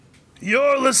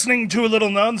You're listening to A Little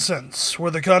Nonsense,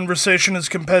 where the conversation is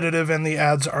competitive and the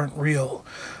ads aren't real.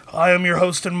 I am your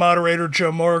host and moderator,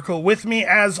 Joe Moracle. With me,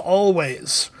 as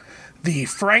always, the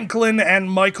Franklin and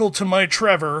Michael to my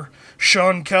Trevor,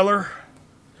 Sean Keller.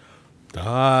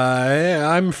 Hi,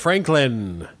 I'm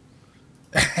Franklin.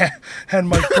 And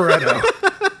Mike Pareto.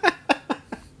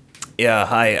 Yeah,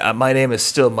 hi, my name is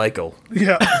still Michael.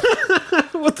 Yeah.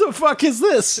 What the fuck is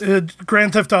this?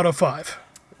 Grand Theft Auto 5.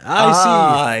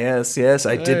 I see. Yes,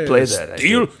 I did play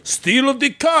that. Steal of the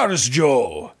cars,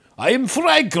 Joe. I am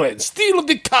Franklin. Steal of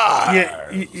the car.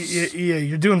 Yeah,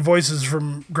 you're doing voices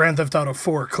from Grand Theft Auto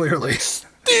 4, clearly.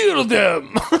 Steal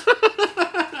them.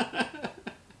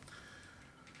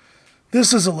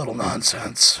 This is A Little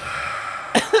Nonsense.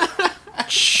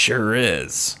 Sure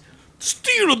is.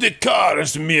 Steal the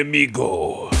cars, mi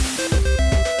amigo.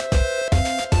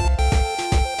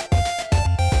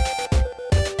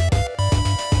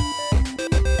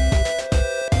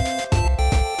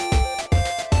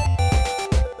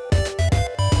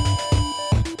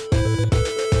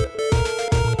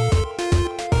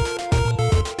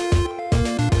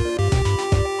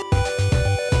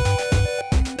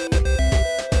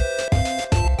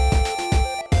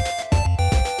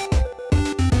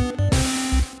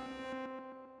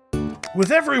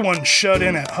 With everyone shut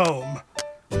in at home,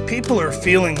 people are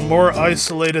feeling more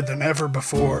isolated than ever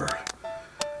before.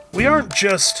 We aren't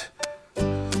just,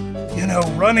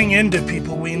 running into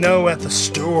people we know at the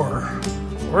store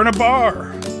or in a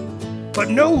bar. But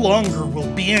no longer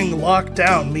will being locked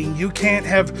down mean you can't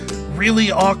have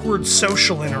really awkward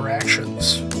social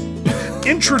interactions.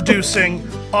 Introducing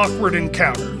Awkward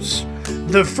Encounters,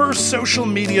 the first social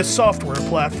media software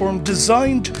platform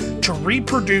designed to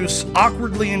reproduce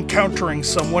awkwardly encountering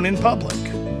someone in public.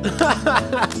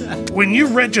 When you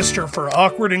register for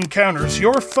Awkward Encounters,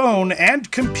 your phone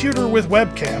and computer with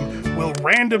webcam will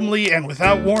randomly and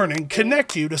without warning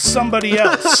connect you to somebody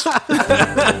else.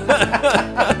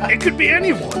 It could be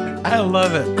anyone. I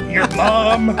love it. Your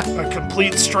mom, a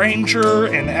complete stranger,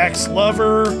 an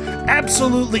ex-lover,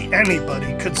 absolutely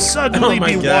anybody could suddenly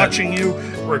be watching you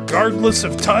regardless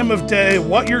of time of day,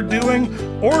 what you're doing,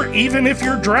 or even if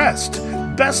you're dressed.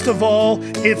 Best of all,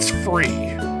 it's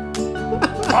free.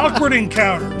 Awkward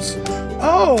Encounters.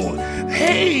 Oh,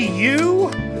 hey, you.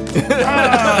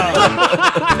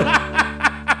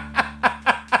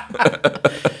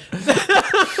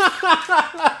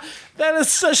 That is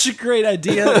such a great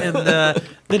idea, and the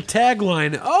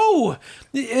tagline. Oh,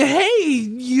 hey,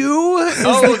 you.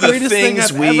 Oh, the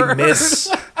things we miss.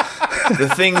 The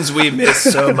things we miss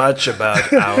so much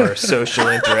about our social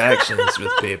interactions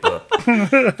with people.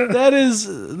 That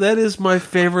is my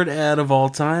favorite ad of all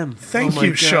time. Thank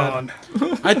you, Sean.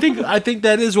 I think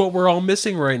that is what we're all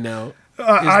missing right now.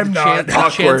 I'm not.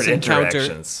 Awkward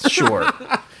interactions. Sure.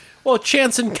 Well,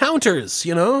 chance encounters,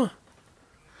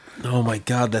 Oh my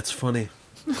God, that's funny.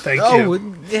 Thank you. Oh,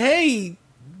 hey,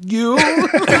 you.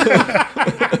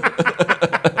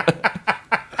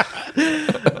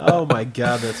 Oh my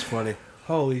God, that's funny.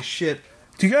 Holy shit.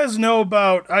 Do you guys know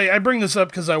about, I bring this up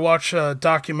because I watched a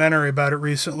documentary about it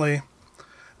recently,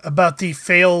 about the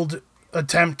failed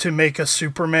attempt to make a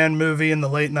Superman movie in the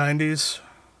late 90s?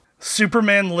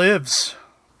 Superman Lives.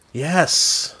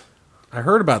 Yes. I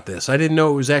heard about this. I didn't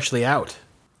know it was actually out.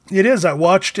 It is. I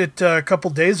watched it a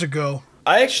couple days ago.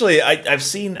 I've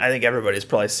seen, I think everybody's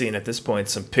probably seen at this point,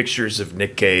 some pictures of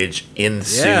Nick Cage in the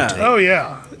suit. Oh,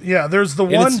 yeah. Yeah, there's the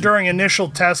one during initial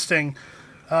testing,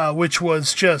 which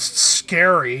was just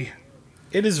scary.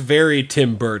 It is very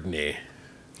Tim Burton-y.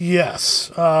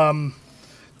 Yes. Tim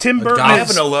Burton. I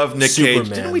happen to love Nick Superman.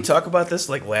 Cage. Didn't we talk about this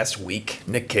last week?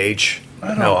 Nick Cage.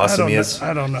 How awesome he is.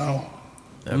 I don't know.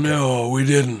 Okay. No, we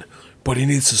didn't. But he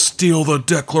needs to steal the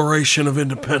Declaration of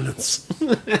Independence.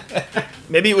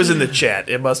 Maybe it was in the chat.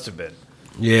 It must have been.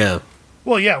 Yeah.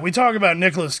 Well, yeah, we talk about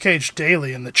Nicolas Cage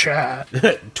daily in the chat.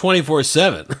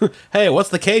 24/7. Hey, what's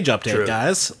the Cage update, True.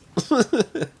 guys?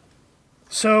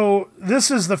 So,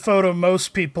 this is the photo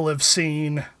most people have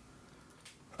seen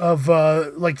of,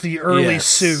 the early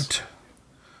suit.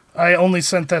 I only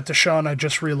sent that to Sean, I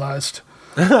just realized.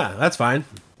 That's fine.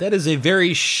 That is a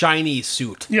very shiny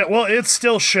suit. Yeah, well, it's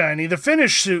still shiny. The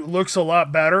finished suit looks a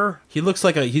lot better. He looks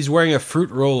like he's wearing a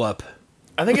fruit roll-up.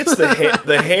 I think it's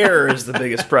the hair is the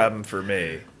biggest problem for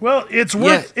me. Well, it's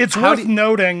worth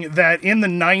noting that in the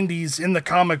 90s, in the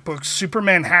comic books,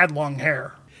 Superman had long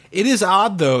hair. It is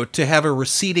odd, though, to have a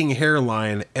receding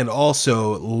hairline and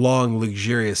also long,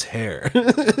 luxurious hair.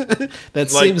 That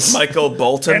seems Michael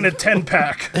Bolton. And a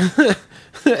 10-pack.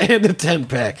 And a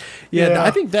 10-pack. Yeah,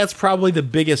 I think that's probably the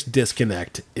biggest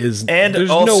disconnect. There's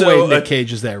also no way Nick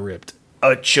Cage is that ripped.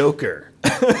 A choker.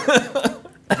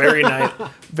 Very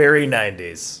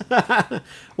 90s.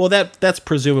 Well, that's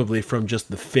presumably from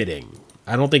just the fitting.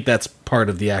 I don't think that's part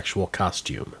of the actual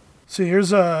costume. See,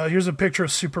 here's a picture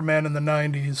of Superman in the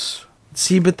 90s.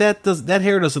 See, but that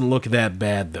hair doesn't look that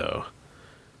bad though.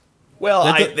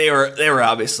 Well, they were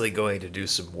obviously going to do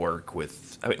some work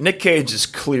with. I mean, Nick Cage is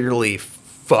clearly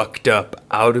fucked up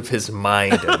out of his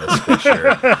mind in this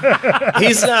picture.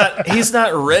 He's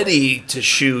not ready to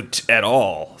shoot at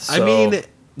all. So. I mean,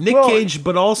 Nick Cage,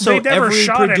 but also they never every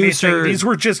shot producer. Anything. These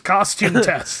were just costume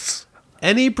tests.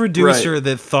 Any producer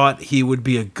that thought he would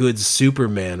be a good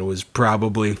Superman was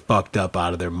probably fucked up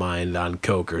out of their mind on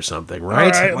coke or something,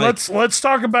 right? All right, let's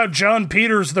talk about John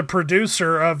Peters, the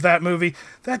producer of that movie.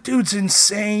 That dude's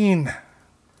insane.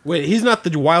 Wait, he's not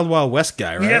the Wild Wild West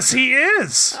guy, right? Yes, he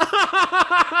is.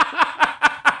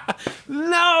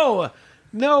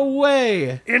 No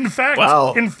way. In fact,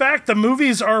 Wow. the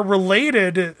movies are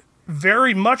related,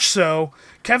 very much so.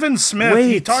 Kevin Smith,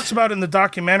 he talks about it in the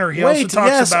documentary. He also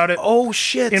talks about it. Oh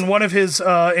shit! In one of his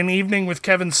An Evening with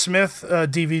Kevin Smith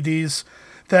DVDs,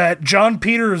 that John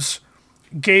Peters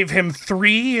gave him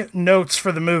 3 notes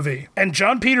for the movie, and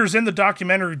John Peters in the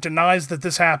documentary denies that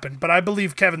this happened, but I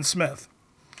believe Kevin Smith.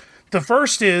 The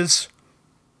first is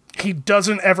he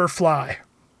doesn't ever fly.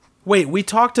 Wait, we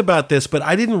talked about this, but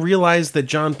I didn't realize that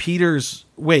John Peters.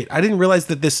 Wait, I didn't realize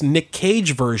that this Nick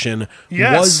Cage version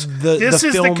was the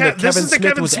film that Kevin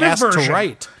Smith was asked to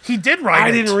write. He did write it.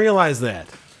 I didn't realize that.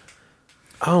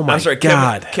 Oh my I'm sorry,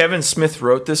 God. Kevin Smith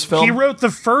wrote this film? He wrote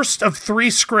the first of 3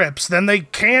 scripts, then they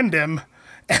canned him,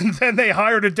 and then they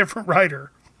hired a different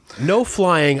writer. No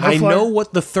flying. I know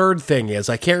what the third thing is.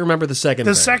 I can't remember the second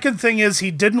thing. The second thing is he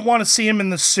didn't want to see him in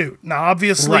the suit. Now,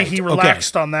 obviously, he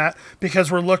relaxed on that because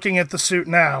we're looking at the suit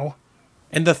now.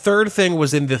 And the third thing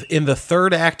was in the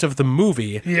third act of the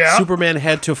movie, Superman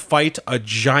had to fight a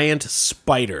giant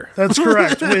spider. That's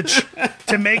correct, which,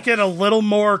 to make it a little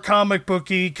more comic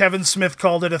booky, Kevin Smith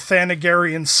called it a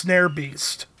Thanagarian snare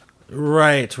beast.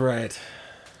 Right.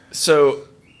 So,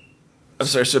 I'm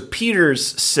sorry, so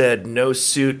Peters said no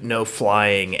suit, no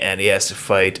flying, and he has to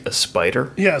fight a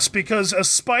spider? Yes, because a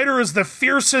spider is the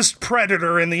fiercest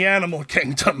predator in the animal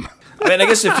kingdom. I mean, I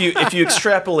guess if you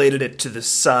extrapolated it to the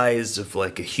size of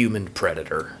like a human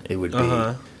predator, it would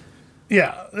be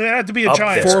Yeah, it had to be a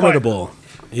giant formidable. Spider.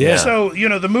 Yeah. So,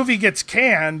 the movie gets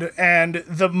canned, and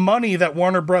the money that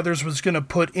Warner Brothers was going to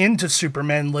put into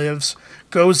Superman Lives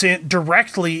goes in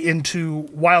directly into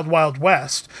Wild Wild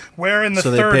West, where in the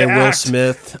third they pay act, Will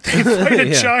Smith. they fight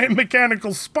a giant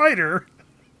mechanical spider.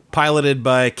 Piloted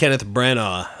by Kenneth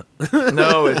Branagh.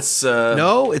 No, it's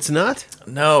no, it's not.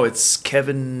 No, it's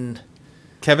Kevin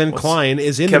Klein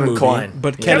is in Kevin the movie, Kline.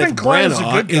 but Kevin Kenneth Kline is a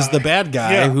Branagh good guy. is the bad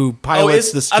guy who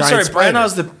pilots this I'm giant sorry,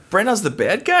 spider. Branagh's the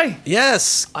bad guy?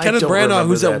 Yes, I Kenneth don't Branagh, remember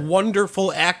who's that. a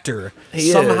wonderful actor, He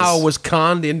somehow is. was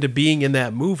conned into being in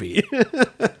that movie.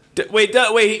 Wait,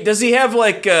 does he have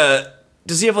like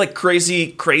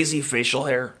crazy facial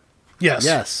hair?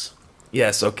 Yes.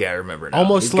 Yes, okay, I remember now.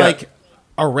 Almost like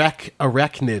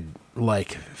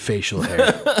arachnid-like facial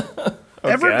hair.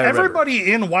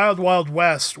 Everybody in Wild Wild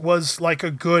West was like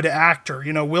a good actor.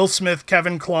 Will Smith,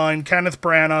 Kevin Kline, Kenneth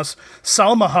Branagh,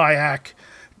 Salma Hayek.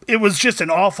 It was just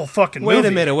an awful fucking movie.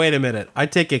 Wait a minute. I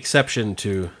take exception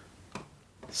to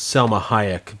Salma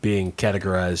Hayek being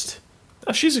categorized.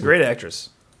 Oh, she's a great actress.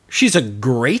 She's a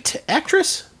great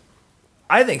actress?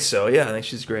 I think so, yeah. I think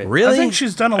she's great. Really? I think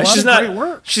she's done a lot of great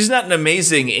work. She's not an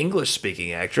amazing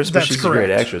English-speaking actress, but That's she's correct. a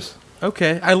great actress.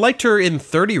 Okay. I liked her in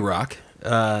 30 Rock.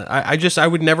 I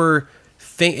would never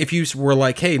think, if you were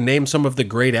like, hey, name some of the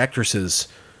great actresses.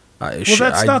 Well,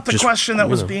 that's not the question that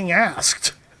was being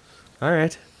asked. All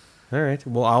right.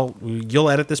 Well, you'll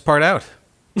edit this part out.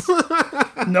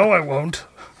 No, I won't.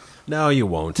 No, you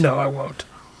won't. No, I won't.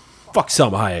 Fuck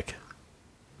Salma Hayek.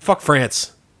 Fuck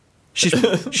France.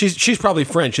 She's probably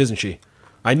French, isn't she?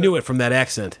 I knew it from that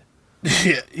accent.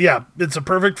 Yeah, it's a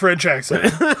perfect French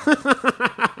accent.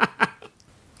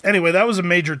 Anyway, that was a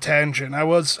major tangent. When I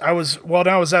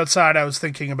was outside, I was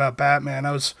thinking about Batman.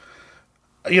 I was,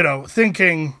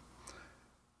 thinking.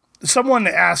 Someone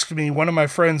asked me, one of my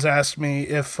friends asked me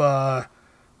if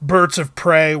Birds of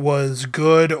Prey was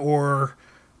good or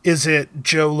is it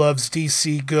Joe Loves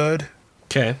DC good?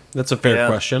 Okay, that's a fair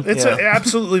question. It's an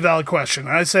absolutely valid question.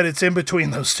 I said it's in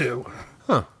between those two.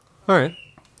 Huh. All right.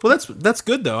 Well, that's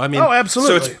good though. I mean,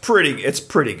 absolutely. So it's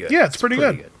pretty good. Yeah, it's pretty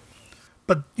good.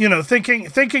 But,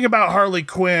 thinking about Harley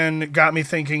Quinn got me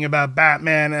thinking about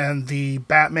Batman and the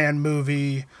Batman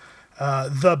movie,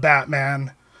 The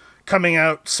Batman, coming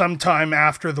out sometime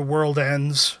after the world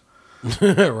ends.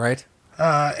 right.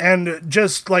 And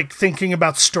just like thinking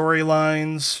about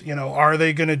storylines, are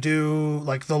they going to do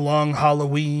like The Long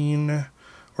Halloween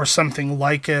or something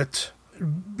like it,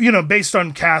 based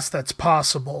on cast that's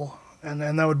possible.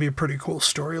 And that would be a pretty cool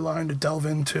storyline to delve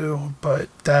into. But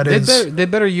they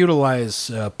better utilize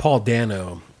Paul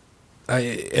Dano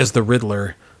as the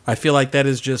Riddler. I feel like that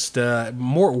is just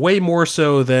way more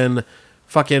so than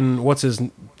fucking what's his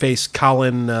face,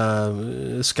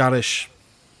 Colin Scottish,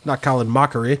 not Colin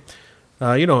Mockery.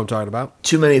 You know what I'm talking about.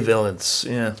 Too many villains,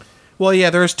 yeah. Well, yeah,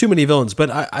 there's too many villains,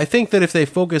 but I think that if they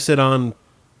focus it on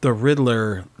the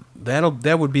Riddler,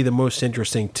 that would be the most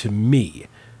interesting to me.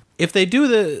 If they do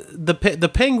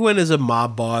the Penguin as a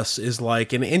mob boss is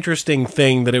like an interesting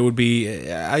thing that it would be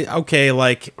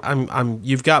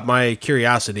you've got my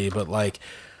curiosity, but like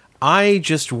I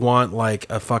just want like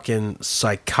a fucking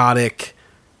psychotic,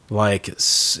 like,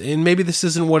 and maybe this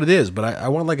isn't what it is, but I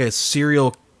want like a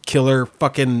serial killer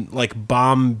fucking like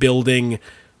bomb building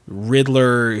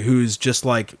Riddler who's just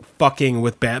like fucking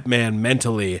with Batman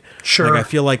mentally. Sure. Like I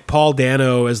feel like Paul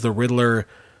Dano as the Riddler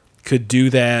could do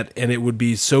that, and it would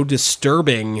be so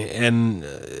disturbing, and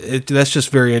that's just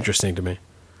very interesting to me.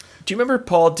 Do you remember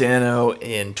Paul Dano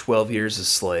in 12 Years a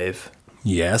Slave?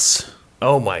 Yes.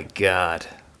 Oh my God.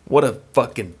 What a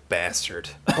fucking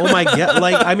bastard. Oh my God.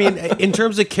 Like, I mean, in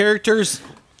terms of characters,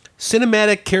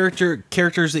 cinematic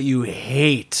characters that you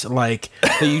hate, like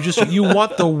that you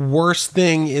want the worst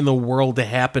thing in the world to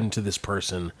happen to this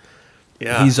person.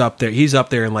 Yeah. He's up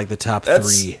there in like the top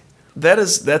 3.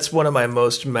 That's one of my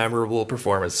most memorable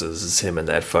performances is him in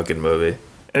that fucking movie.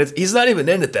 And he's not even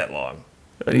in it that long.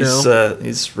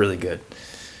 He's really good.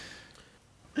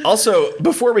 Also,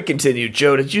 before we continue,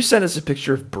 Joe, did you send us a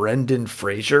picture of Brendan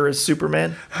Fraser as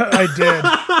Superman? I did.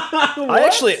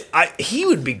 He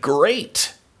would be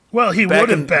great. Well, he would have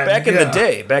been back in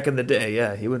the day.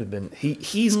 Yeah, he would have been.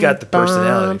 He's got the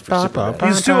personality for Superman.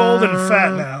 He's too old and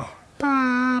fat now.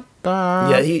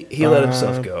 Yeah, he let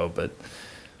himself go, but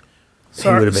he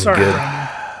would have been good.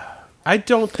 I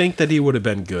don't think that he would have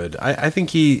been good. I think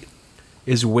he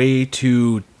is way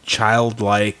too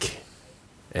childlike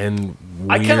and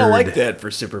weird. I kind of like that for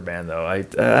Superman, though. I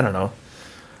don't know.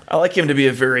 I like him to be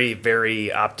a very,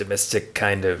 very optimistic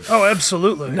kind of... Oh,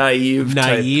 absolutely. Naive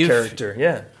type character,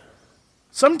 yeah.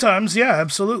 Sometimes, yeah,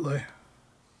 absolutely.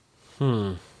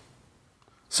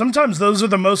 Sometimes those are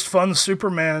the most fun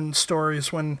Superman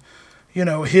stories when,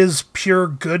 his pure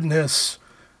goodness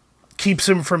keeps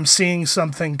him from seeing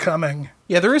something coming.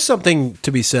 Yeah, there is something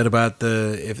to be said about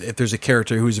if there's a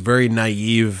character who's very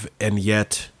naive and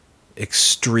yet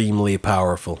extremely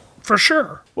powerful. For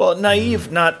sure. Well,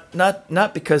 naive,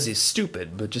 not because he's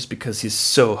stupid, but just because he's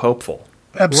so hopeful.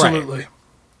 Absolutely. Right.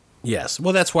 Yes.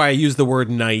 Well, that's why I use the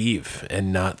word naive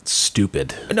and not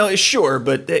stupid. No, sure,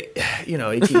 but you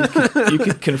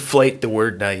could conflate the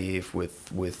word naive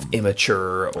with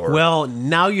immature or... Well,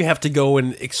 now you have to go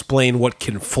and explain what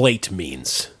conflate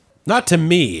means. Not to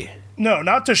me. No,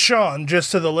 not to Sean,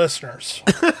 just to the listeners.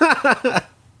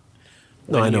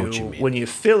 No, I know what you mean. When you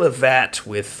fill a vat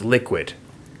with liquid,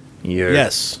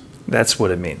 yes, that's what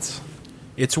it means.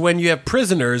 It's when you have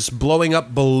prisoners blowing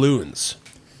up balloons.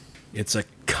 It's a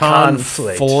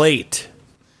conflate.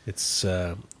 It's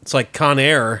like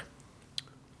Carrere.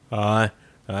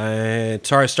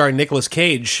 Starring Nicolas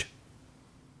Cage.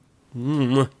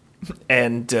 And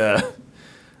that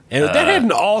had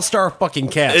an all-star fucking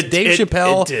cast. Dave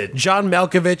Chappelle, John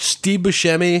Malkovich, Steve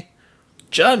Buscemi.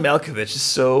 John Malkovich is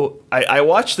so... I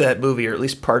watched that movie, or at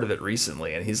least part of it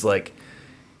recently, and he's like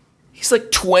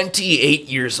 28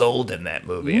 years old in that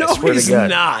movie. No, I swear he's to God.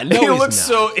 not. No, he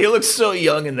looks so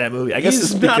young in that movie. I guess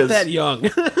he's it's because... not that young.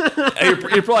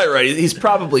 You're probably right. He's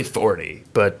probably 40,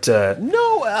 but... in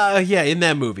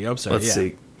that movie. I'm sorry. Let's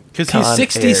see. Because he's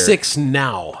 66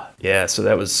 now. Yeah,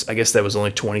 so I guess that was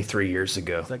only 23 years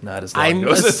ago. Not as long I'm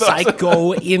ago. a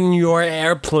psycho in your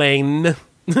airplane.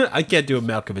 I can't do a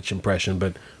Malkovich impression,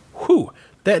 but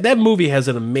that movie has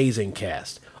an amazing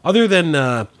cast. Other than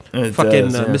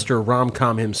Mr.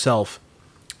 Rom-Com himself,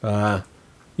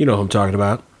 you know who I'm talking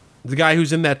about. The guy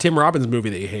who's in that Tim Robbins movie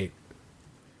that you hate.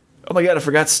 Oh my God, I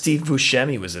forgot Steve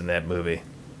Buscemi was in that movie.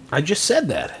 I just said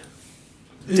that.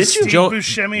 Did you? Steve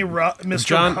Buscemi,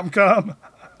 Mr. Rom-Com?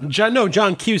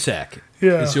 John Cusack.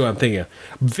 Yeah. Is who I'm thinking of.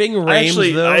 Ving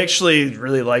Rhames, though. I actually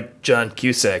really like John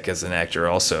Cusack as an actor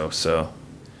also, so...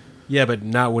 Yeah, but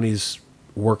not when he's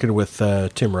working with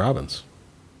Tim Robbins.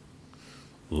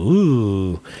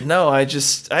 Ooh. No, I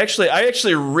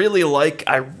actually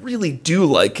really do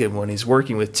like him when he's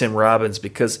working with Tim Robbins,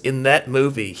 because in that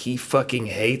movie he fucking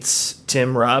hates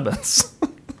Tim Robbins.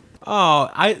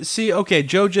 Oh, I see. Okay,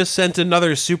 Joe just sent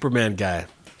another Superman guy.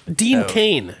 Dean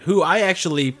Cain, who I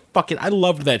actually I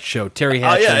loved that show. Terry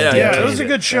Hatcher. Yeah, it was a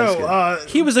good show.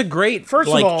 He was a great, first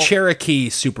of all, Cherokee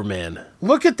Superman.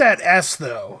 Look at that S,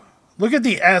 though. Look at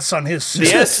the S on his suit.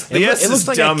 The S it looks is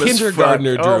like dumb a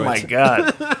kindergartner as fuck. drew Oh my it.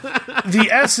 god. The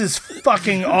S is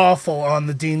fucking awful on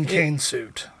the Dean Cain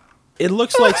suit. It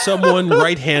looks like someone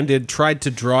right-handed tried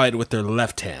to draw it with their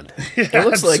left hand. Yeah, It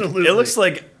looks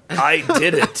like I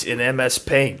did it in MS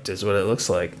Paint is what it looks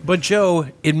like. But Joe,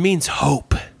 it means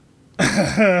hope.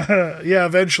 Yeah,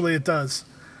 eventually it does.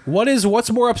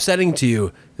 What's more upsetting to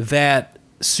you, that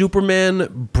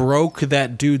Superman broke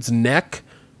that dude's neck,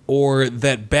 or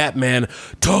that Batman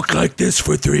talked like this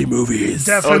for 3 movies?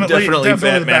 Definitely the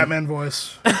Batman. Batman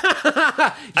voice.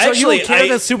 So you don't care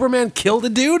that Superman killed a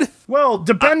dude? Well,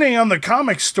 depending on the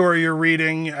comic story you're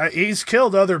reading, he's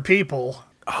killed other people.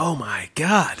 Oh my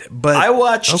god! But I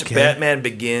watched Batman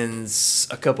Begins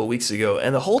a couple weeks ago,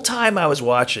 and the whole time I was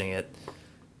watching it,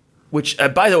 which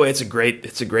by the way, it's a great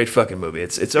fucking movie.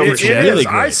 It's overshadowed. It is.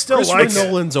 I still like it.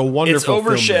 Nolan's a wonderful. It's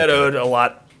overshadowed a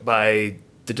lot by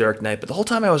The Dark Knight, but the whole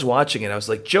time I was watching it, I was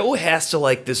like, Joe has to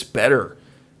like this better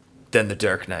than The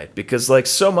Dark Knight, because like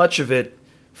so much of it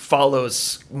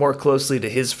follows more closely to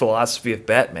his philosophy of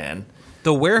Batman.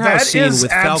 The warehouse scene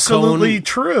with absolutely Falcone,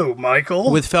 true,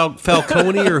 Michael. with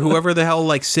Falcone or whoever the hell,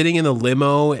 like sitting in the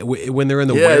limo when they're in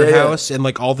the warehouse, and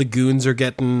like all the goons are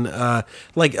getting oh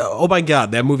my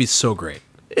god, that movie's so great.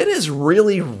 It is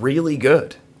really, really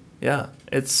good. Yeah,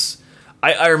 it's.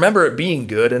 I remember it being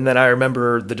good, and then I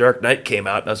remember The Dark Knight came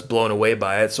out, and I was blown away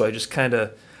by it. So I just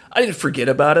I didn't forget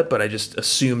about it, but I just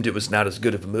assumed it was not as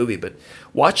good of a movie. But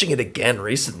watching it again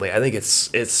recently, I think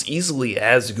it's easily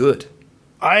as good.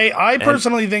 I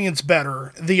personally think it's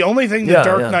better. The only thing The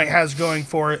Dark Knight has going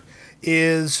for it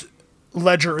is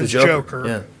Ledger as Joker.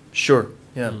 Yeah, sure.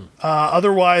 Yeah.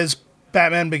 Otherwise,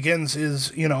 Batman Begins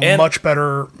is much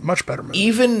better movie.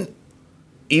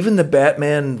 Even the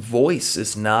Batman voice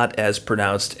is not as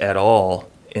pronounced at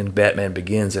all in Batman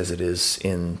Begins as it is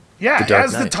in The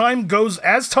Dark Knight.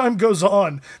 As time goes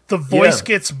on, the voice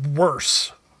gets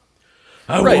worse.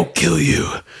 I won't kill you,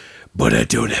 but I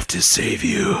don't have to save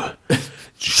you.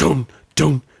 Don't.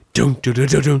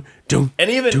 And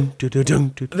even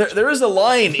there is a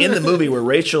line in the movie where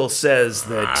Rachel says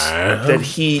that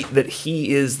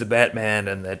he is the Batman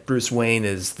and that Bruce Wayne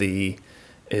is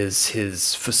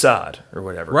his facade or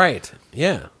whatever. Right.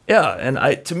 Yeah. Yeah, and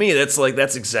to me that's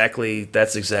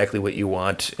exactly what you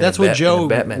want. That's what Joe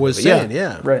was saying.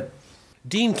 Yeah. Right.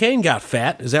 Dean Cain got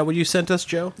fat. Is that what you sent us,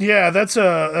 Joe? Yeah, that's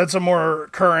a more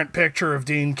current picture of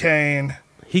Dean Cain.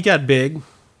 He got big.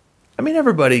 I mean,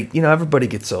 everybody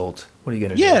gets old. What are you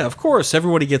going to do? Yeah, of course.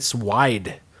 Everybody gets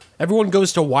wide. Everyone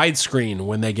goes to widescreen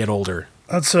when they get older.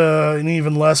 That's an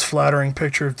even less flattering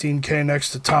picture of Dean Cain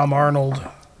next to Tom Arnold.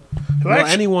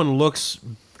 Anyone looks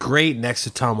great next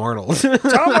to Tom Arnold.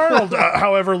 Tom Arnold,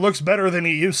 however, looks better than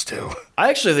he used to.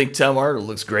 I actually think Tom Arnold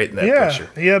looks great in that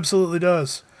picture. Yeah, he absolutely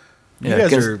does. You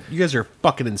guys are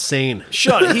fucking insane.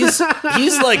 Sean, he's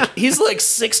like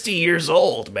 60 years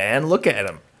old, man. Look at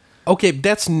him. Okay,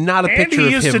 that's not a picture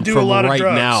of him from right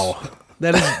now.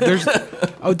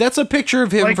 That's a picture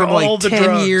of him from like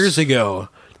 10 years ago.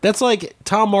 That's like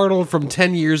Tom Arnold from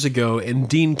 10 years ago and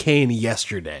Dean Cain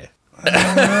yesterday.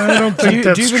 I don't think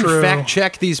that's true. Do you even fact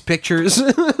check these pictures?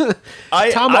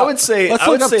 I would say let's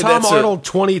look up Tom Arnold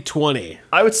 2020.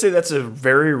 I would say that's a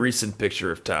very recent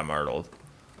picture of Tom Arnold.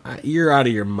 You're out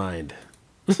of your mind.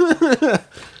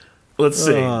 Let's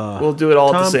see. We'll do it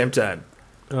all at the same time.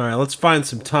 All right, let's find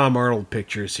some Tom Arnold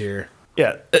pictures here.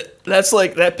 Yeah,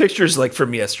 that picture's like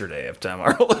from yesterday of Tom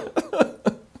Arnold.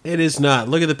 It is not.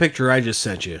 Look at the picture I just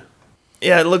sent you.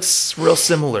 Yeah, it looks real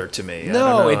similar to me.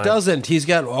 No, it doesn't. He's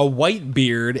got a white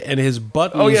beard, and his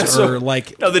buttons are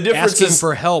like the difference asking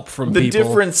for help from people. The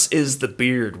difference is the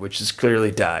beard, which is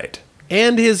clearly dyed.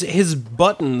 And his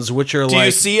buttons, which are Do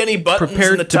you see any buttons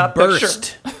prepared in the top to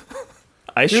burst. Picture?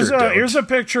 I sure don't. Here's a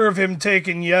picture of him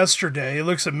taken yesterday. He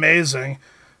looks amazing.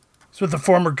 It's with the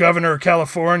former governor of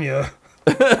California.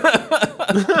 For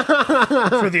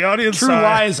the audience True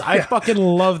Lies. I fucking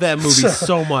love that movie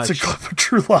so much. It's a clip of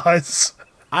True Lies.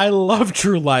 I love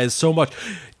True Lies so much.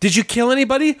 Did you kill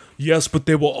anybody? Yes, but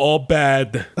they were all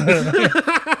bad.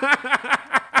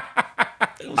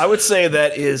 I would say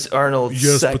that is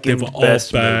Arnold's second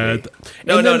best movie.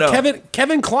 No.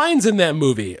 Kevin Kline's in that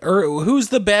movie. Or who's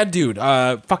the bad dude?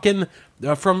 From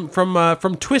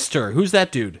Twister. Who's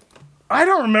that dude? I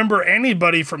don't remember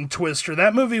anybody from Twister.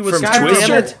 That movie was from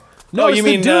Twister. No, it's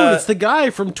the dude. It's the guy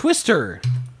from Twister.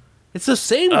 It's the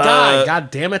same guy. God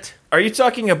damn it! Are you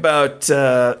talking about?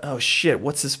 Oh shit!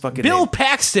 What's his fucking Bill name?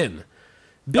 Paxton.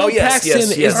 Bill Paxton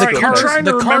is the You're trying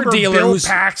to car remember dealer Bill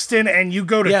Paxton and you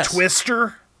go to Yes.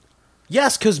 Twister?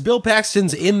 Yes, because Bill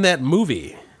Paxton's in that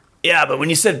movie. Yeah, but when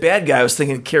you said bad guy, I was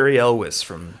thinking Carrie Elwes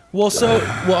from...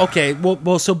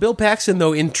 So Bill Paxton,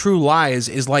 though, in True Lies,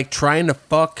 is like trying to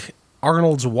fuck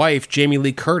Arnold's wife, Jamie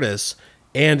Lee Curtis,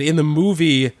 and in the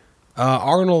movie,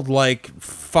 Arnold, like,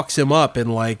 fucks him up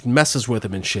and, like, messes with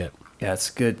him and shit. Yeah, it's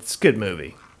good. It's a good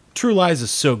movie. True Lies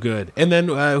is so good. And then,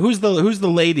 who's the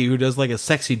lady who does, like, a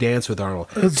sexy dance with Arnold?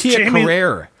 It's Tia Jamie-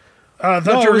 Carrere. I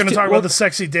thought you were going to talk about the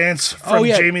sexy dance from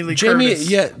Jamie Lee Curtis.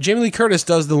 Yeah, Jamie Lee Curtis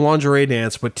does the lingerie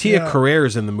dance, but Tia Carrere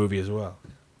is in the movie as well.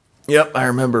 Yep, I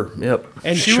remember. Yep.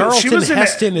 And Charlton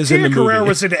Heston is in the movie. Tia Carrere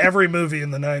was in every movie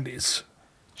in the 90s.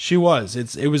 She was.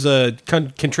 It was a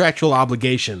contractual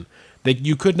obligation that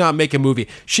you could not make a movie.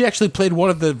 She actually played one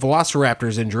of the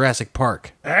Velociraptors in Jurassic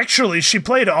Park. Actually, she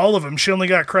played all of them. She only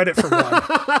got credit for one.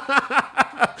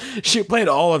 She played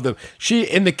all of them. She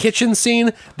in the kitchen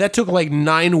scene that took like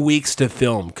 9 weeks to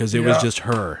film because it was just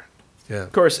her. Yeah.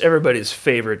 Of course, everybody's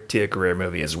favorite Tia Carrere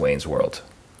movie is Wayne's World.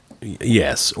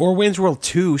 Yes, or Wayne's World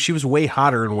 2. She was way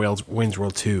hotter in Wayne's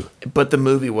World 2. But the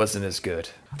movie wasn't as good.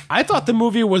 I thought the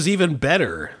movie was even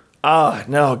better.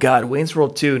 No, God, Wayne's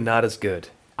World 2, not as good.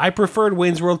 I preferred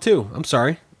Wayne's World 2. I'm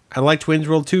sorry. I liked Wayne's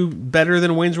World 2 better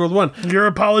than Wayne's World 1. Your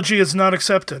apology is not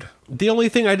accepted. The only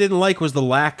thing I didn't like was the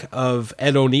lack of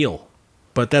Ed O'Neill.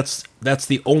 But that's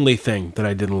the only thing that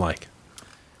I didn't like.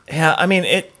 Yeah, I mean,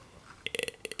 it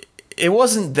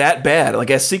wasn't that bad, like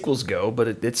as sequels go, but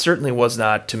it certainly was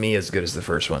not, to me, as good as the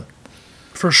first one.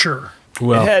 For sure.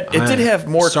 Well, it did have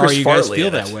more Chris Farley you guys in feel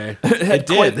it. that way. It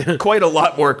had quite a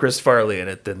lot more Chris Farley in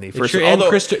it than the first one. And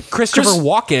Christopher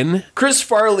Walken. Chris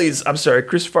Farley's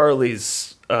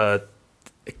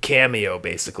cameo,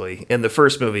 basically, in the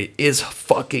first movie is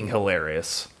fucking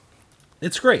hilarious.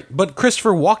 It's great, but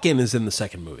Christopher Walken is in the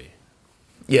second movie.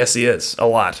 Yes, he is. A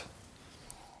lot.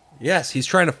 Yes, he's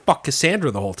trying to fuck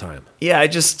Cassandra the whole time. Yeah,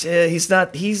 he's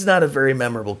not a very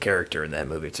memorable character in that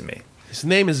movie to me. His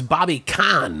name is Bobby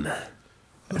Khan.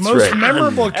 The most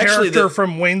memorable character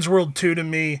from Wayne's World 2 to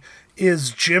me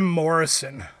is Jim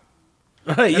Morrison.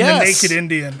 Yes. The Naked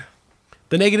Indian.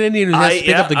 The Naked Indian who has to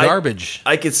pick up the garbage.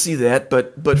 I could see that,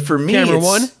 but for me,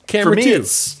 Camera two.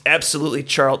 It's absolutely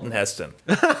Charlton Heston.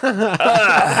 That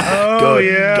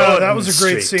was a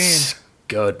great scene.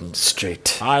 Golden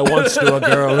Street. I once knew a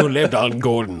girl who lived on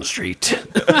Golden Street.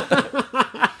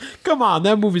 Come on,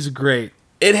 that movie's great.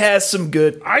 It has some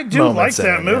good I do like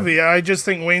that movie. I just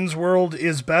think Wayne's World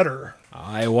is better.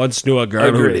 I once knew a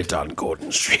girl who lived on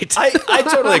Golden Street. I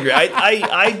totally agree.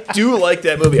 I do like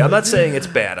that movie. I'm not saying it's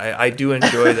bad. I do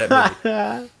enjoy that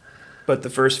movie. But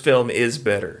the first film is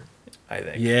better, I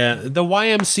think. Yeah, the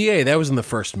YMCA, that was in the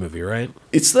first movie, right?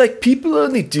 It's like people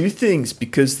only do things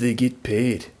because they get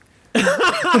paid.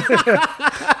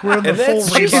 We're in the full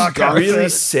Reebok outfit. Really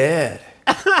sad.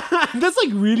 That's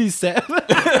like really sad.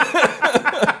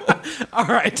 All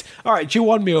right, you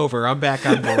won me over. I'm back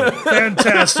on board.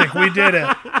 Fantastic, we did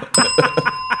it.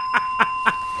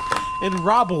 And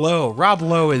Rob Lowe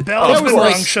is... Bell was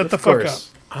wrong, shut the fuck up.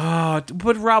 Oh,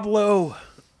 but Rob Lowe...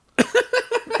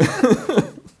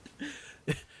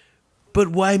 But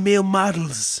why male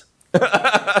models?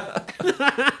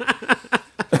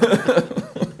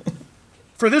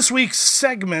 For this week's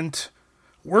segment,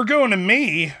 we're going to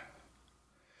me,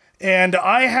 and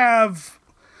I have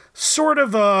sort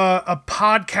of a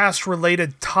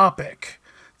podcast-related topic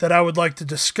that I would like to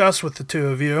discuss with the two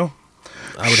of you.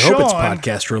 I would hope it's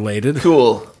podcast-related.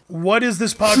 Cool. What is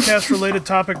this podcast-related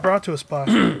topic brought to us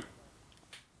by?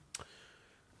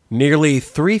 Nearly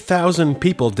 3,000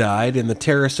 people died in the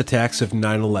terrorist attacks of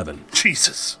 9/11.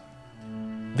 Jesus.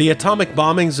 The atomic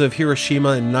bombings of Hiroshima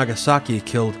and Nagasaki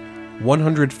killed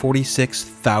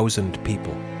 146,000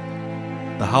 people.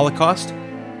 The Holocaust?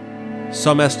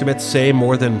 Some estimates say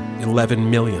more than 11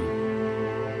 million.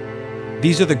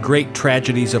 These are the great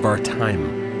tragedies of our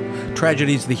time.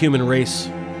 Tragedies the human race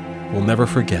will never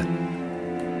forget.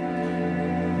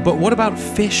 But what about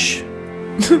fish?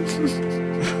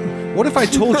 What if I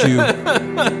told you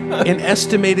an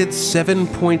estimated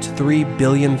 7.3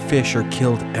 billion fish are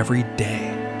killed every day?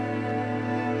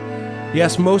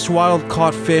 Yes, most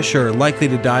wild-caught fish are likely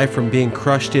to die from being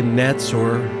crushed in nets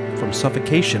or from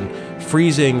suffocation,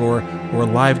 freezing, or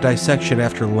live dissection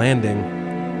after landing.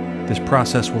 This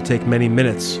process will take many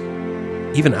minutes,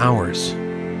 even hours.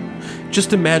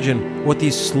 Just imagine what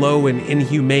these slow and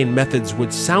inhumane methods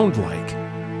would sound like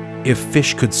if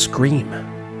fish could scream.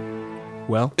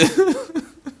 Well,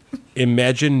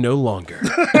 imagine no longer.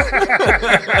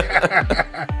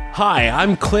 Hi,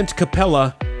 I'm Clint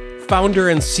Capella, founder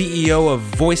and CEO of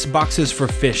Voice Boxes for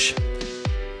Fish.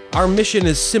 Our mission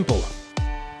is simple.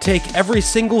 Take every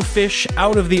single fish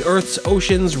out of the Earth's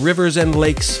oceans, rivers, and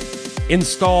lakes,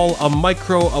 install a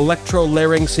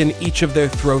micro-electro-larynx in each of their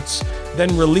throats,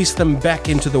 then release them back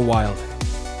into the wild.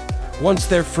 Once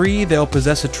they're free, they'll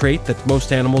possess a trait that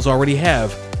most animals already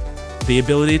have, the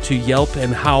ability to yelp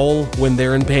and howl when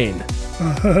they're in pain.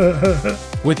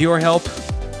 With your help,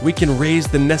 we can raise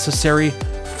the necessary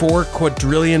 $4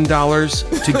 quadrillion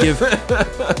to give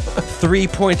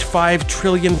 3.5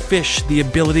 trillion fish the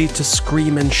ability to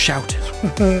scream and shout.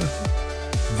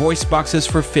 Voice boxes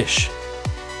for fish.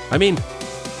 I mean,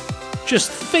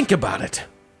 just think about it.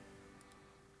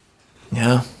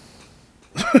 Yeah.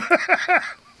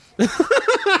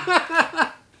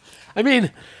 I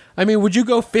mean, would you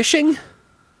go fishing?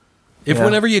 If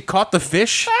whenever you caught the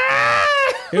fish?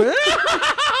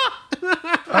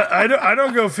 I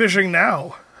don't go fishing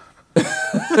now.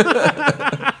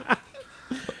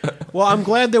 Well, I'm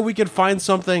glad that we could find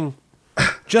something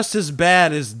just as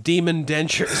bad as demon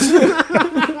dentures.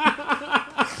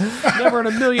 Never in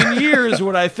a million years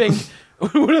would I think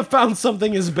we would have found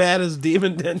something as bad as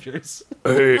demon dentures.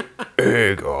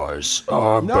 Hey guys,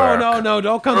 I'm back. No,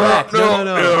 don't come back.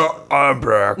 No. I'm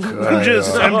back. I'm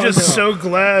just so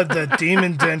glad that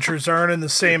demon dentures aren't in the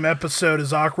same episode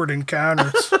as Awkward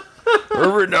Encounters.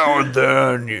 Every now and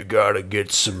then, you gotta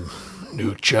get some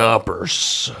new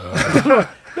choppers.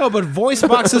 No, but voice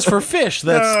boxes for fish.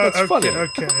 That's okay, funny.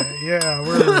 Okay, yeah.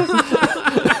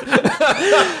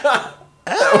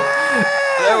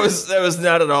 That was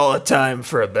not at all a time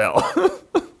for a bell.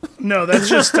 No, that's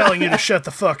just telling you to shut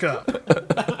the fuck up.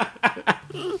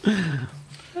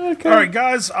 Okay. All right,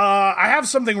 guys. I have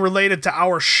something related to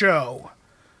our show,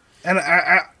 and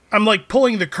I'm like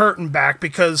pulling the curtain back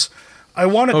because I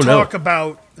want to talk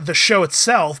about the show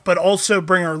itself, but also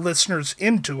bring our listeners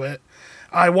into it.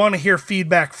 I want to hear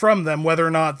feedback from them, whether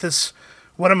or not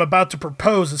what I'm about to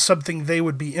propose is something they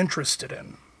would be interested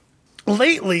in.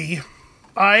 Lately,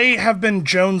 I have been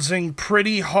jonesing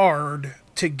pretty hard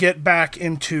to get back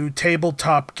into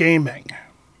tabletop gaming.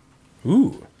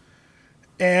 Ooh.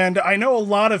 And I know a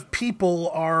lot of people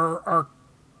are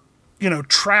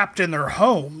trapped in their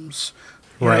homes.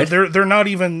 Right. They're not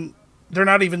even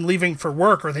leaving for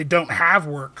work, or they don't have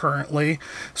work currently.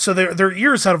 So they're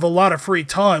years out of a lot of free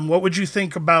time. What would you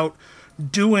think about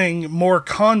doing more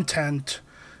content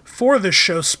for this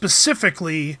show,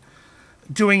 specifically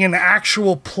doing an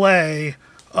actual play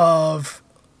of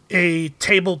a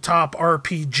tabletop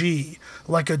RPG,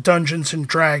 like a Dungeons and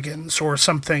Dragons or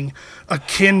something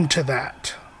akin to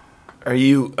that? Are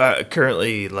you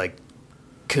currently like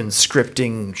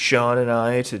conscripting Sean and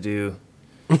I to do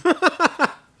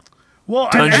Well,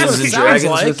 Dungeons and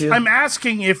Dragons with you? I'm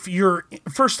asking if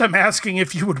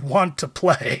you would want to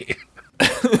play.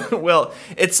 Well,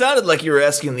 it sounded like you were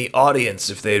asking the audience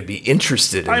if they'd be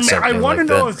interested in something I want to like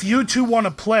know that. if you two want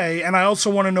to play, and I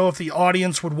also want to know if the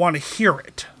audience would want to hear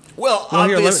it. Well, here,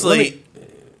 obviously,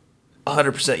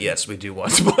 100% yes, we do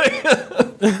want to play.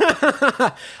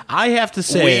 I have to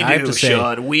say,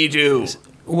 Sean, we do.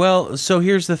 Well, so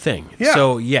here's the thing. Yeah.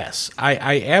 So, yes,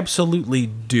 I absolutely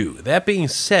do. That being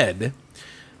said,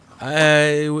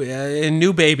 a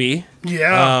new baby.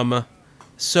 Yeah.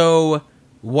 So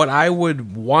what I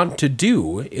would want to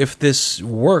do, if this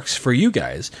works for you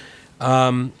guys,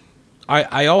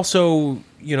 I also,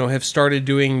 have started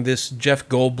doing this Jeff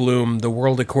Goldblum, the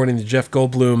world according to Jeff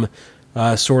Goldblum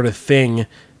sort of thing,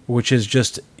 which is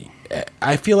just,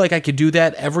 I feel like I could do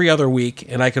that every other week,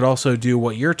 and I could also do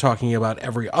what you're talking about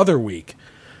every other week.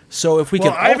 So if we can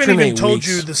alternate I haven't even told weeks,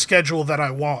 you the schedule that I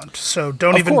want, so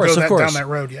don't even go down that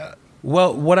road yet.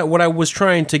 Well, what I was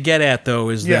trying to get at, though,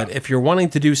 is that if you're wanting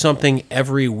to do something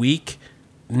every week,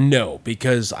 no,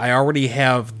 because I already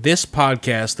have this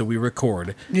podcast that we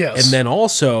record. Yes. And then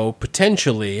also,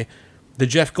 potentially, the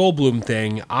Jeff Goldblum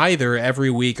thing either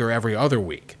every week or every other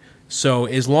week. So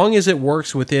as long as it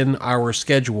works within our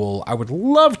schedule, I would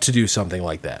love to do something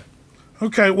like that.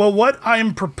 Okay, well, what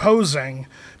I'm proposing,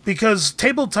 because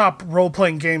tabletop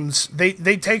role-playing games, they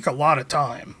take a lot of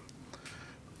time.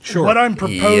 Sure. What I'm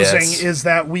proposing is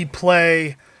that we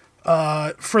play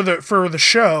for the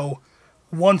show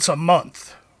once a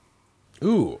month.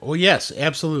 Ooh, well, yes,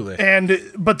 absolutely.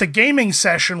 But the gaming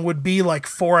session would be like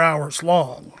 4 hours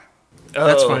long.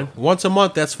 That's fine. Once a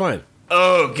month, that's fine.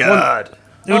 Oh, God.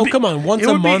 Come on, once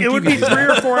a month. It would be 3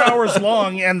 or 4 hours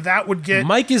long, and that would get...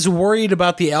 Mike is worried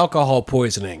about the alcohol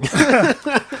poisoning.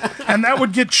 And that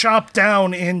would get chopped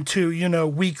down into,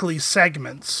 weekly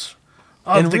segments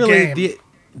of the game.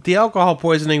 The alcohol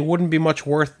poisoning wouldn't be much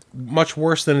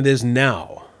worse than it is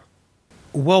now.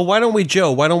 Well, why don't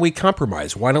we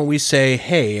compromise? Why don't we say,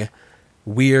 hey,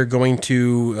 we are going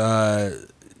to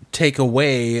take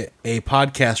away a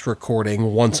podcast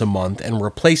recording once a month and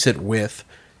replace it with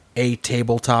a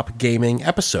tabletop gaming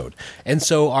episode. And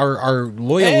so our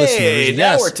loyal listeners,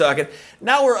 now we're talking.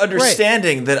 Now we're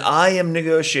understanding that I am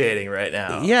negotiating right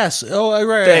now. Yes. Oh,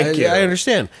 right. Thank you. I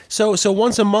understand. So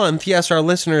once a month, yes, our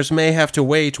listeners may have to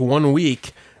wait 1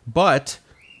 week, but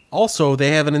also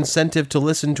they have an incentive to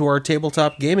listen to our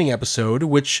tabletop gaming episode,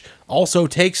 which also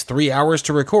takes 3 hours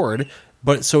to record,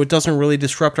 but so it doesn't really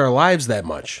disrupt our lives that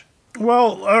much.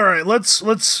 Well, all right,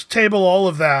 let's table all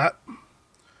of that,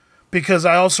 because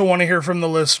I also want to hear from the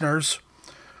listeners.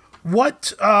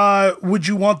 What would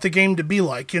you want the game to be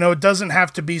like? It doesn't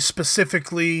have to be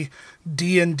specifically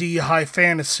D&D high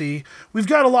fantasy. We've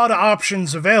got a lot of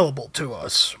options available to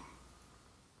us.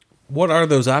 What are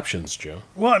those options, Joe?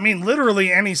 Well, I mean,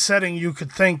 literally any setting you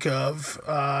could think of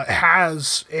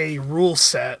has a rule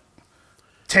set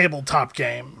tabletop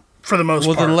game for the most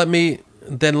part. Well,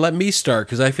 then let me start,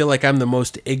 because I feel like I'm the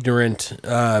most ignorant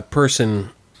person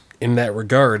in that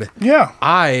regard.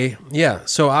 Yeah.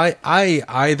 So I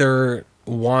either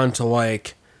want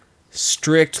like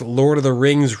strict Lord of the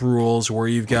Rings rules where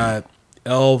you've got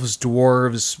elves,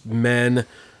 dwarves, men,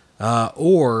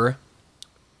 or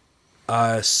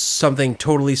something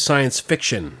totally science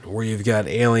fiction where you've got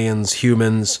aliens,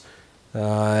 humans,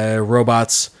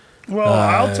 robots. Well,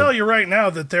 I'll tell you right now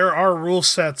that there are rule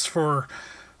sets for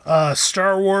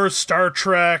Star Wars, Star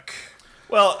Trek.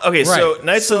 Well, okay, so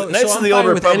Knights of the Old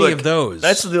Republic. Of those.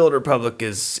 Knights of the Old Republic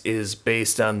is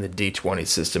based on the D20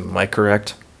 system. Am I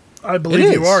correct? I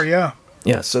believe you are. Yeah.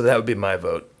 Yeah. So that would be my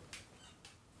vote.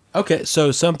 Okay,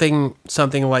 so something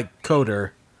like Coder,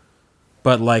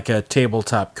 but like a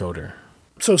tabletop Coder.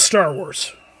 So Star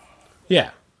Wars.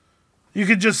 Yeah. You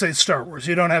could just say Star Wars.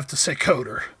 You don't have to say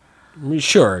Coder.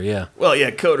 Sure. Yeah. Well,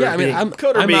 yeah, Coder. Yeah, I mean,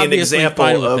 Coder I'm being an obviously example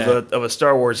fine with of a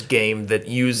Star Wars game that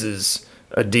uses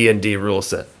a D&D rule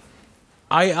set.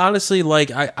 I honestly,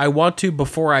 I want to,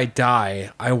 before I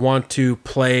die, I want to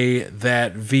play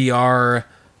that VR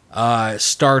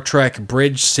Star Trek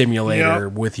bridge simulator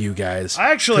with you guys.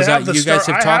 I actually have the you guys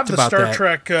have talked about Star that.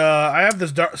 Trek. I have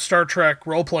the Star Trek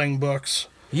role-playing books.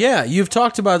 Yeah, you've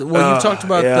talked about the VR thing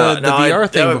before.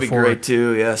 That would be great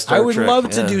too. Yeah, Star I would Trek, love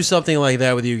to do something like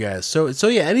that with you guys. So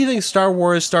yeah, anything Star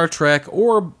Wars, Star Trek,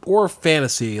 or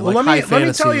fantasy, high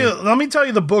fantasy. Let me tell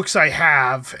you the books I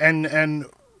have, and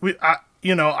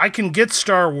I can get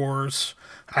Star Wars.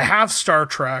 I have Star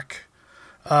Trek.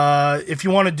 If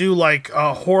you want to do like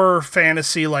a horror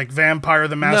fantasy, like Vampire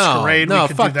the Masquerade, we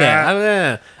could fuck do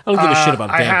that. I don't give a shit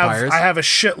about vampires. I have a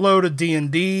shitload of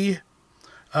D&D.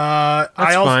 That's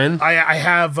fine. I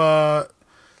have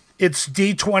it's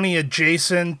D20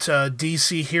 adjacent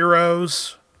DC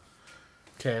Heroes.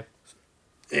 Okay.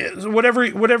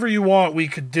 Whatever you want, we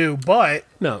could do. But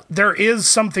there is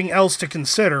something else to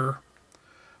consider.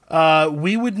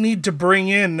 We would need to bring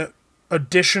in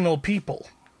additional people.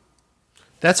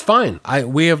 That's fine.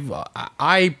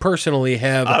 I personally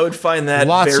have. I would find that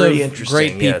lots very of interesting.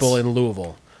 Great people in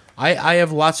Louisville. I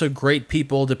have lots of great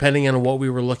people, depending on what we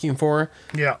were looking for.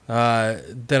 Yeah.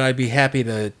 That I'd be happy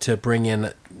to bring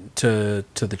in to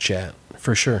the chat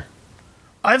for sure.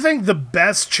 I think the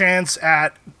best chance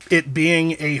at it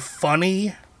being a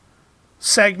funny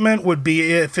segment would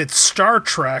be if it's Star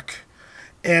Trek,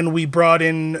 and we brought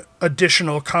in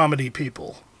additional comedy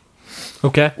people.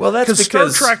 Okay. Well, that's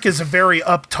because Star Trek is a very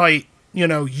uptight,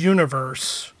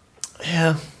 universe.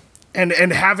 Yeah. And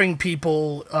having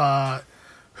people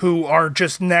who are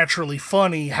just naturally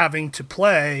funny having to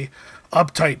play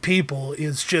uptight people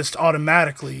is just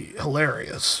automatically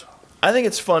hilarious. I think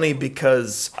it's funny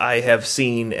because I have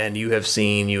seen, and you have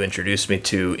seen, you introduced me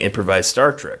to improvised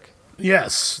Star Trek.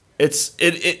 Yes.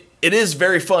 It is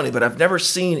very funny, but I've never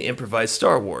seen improvised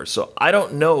Star Wars, so I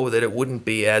don't know that it wouldn't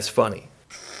be as funny.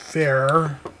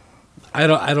 Fair. I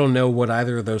don't know what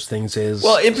either of those things is.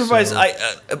 Well, improvised. So.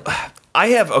 I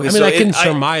have. Okay, I can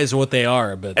surmise what they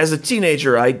are, but as a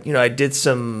teenager, I did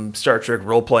some Star Trek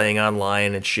role playing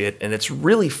online and shit, and it's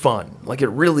really fun. Like, it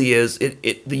really is.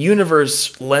 The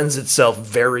universe lends itself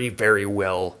very, very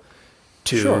well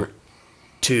to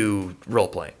role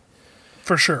playing.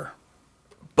 For sure.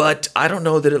 But I don't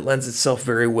know that it lends itself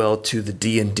very well to the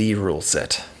D&D rule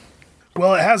set.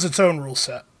 Well, it has its own rule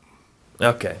set.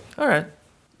 Okay. All right.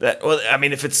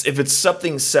 If it's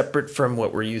something separate from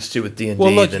what we're used to with D&D.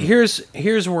 Well, look, here's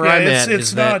where I'm at.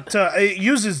 It's not. It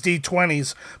uses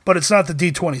D20s, but it's not the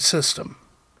D20 system.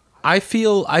 I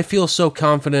feel so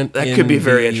confident. That could be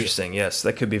very interesting. Yes,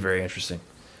 that could be very interesting.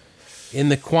 In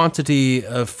the quantity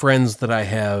of friends that I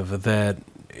have, that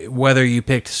whether you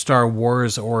picked Star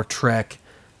Wars or Trek,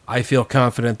 I feel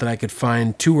confident that I could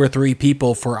find 2 or 3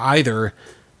 people for either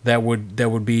that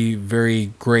would be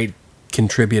very great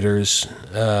contributors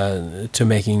to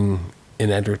making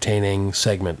an entertaining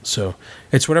segment. So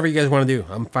it's whatever you guys want to do.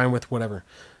 I'm fine with whatever.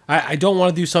 I don't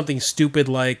want to do something stupid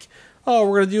like, oh,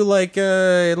 we're gonna do like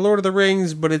Lord of the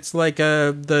Rings, but it's like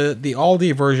the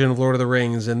Aldi version of Lord of the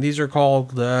Rings, and these are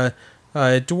called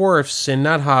dwarfs and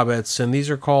not hobbits, and these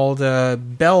are called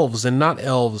belves and not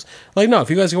elves. Like, no, if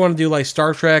you guys want to do like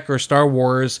Star Trek or Star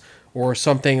Wars or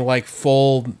something like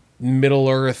full Middle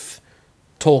Earth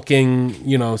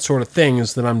Tolkien, sort of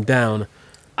things, then I'm down.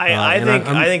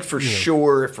 I think for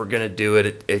sure if we're gonna do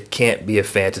it, it can't be a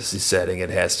fantasy setting.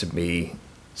 It has to be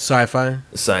sci-fi,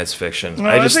 science fiction.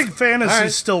 I think fantasy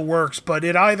still works, but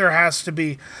it either has to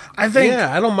be. I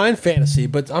don't mind fantasy,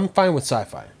 but I'm fine with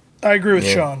sci-fi. I agree with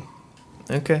Sean.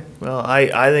 Okay, well,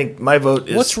 I think my vote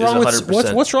is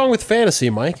 100%. What's wrong with fantasy,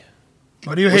 Mike?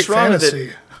 Why do you hate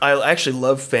fantasy? I actually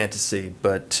love fantasy,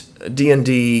 but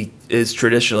D&D is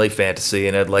traditionally fantasy,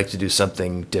 and I'd like to do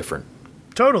something different.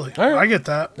 Totally, right. I get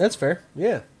that. That's fair.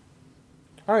 Yeah.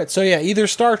 All right, so either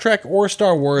Star Trek or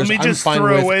Star Wars. Let me just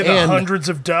throw away the hundreds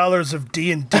of dollars of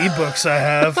D&D books I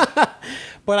have.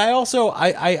 But I also,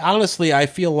 I honestly, I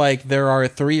feel like there are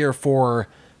 3 or 4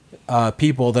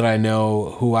 people that I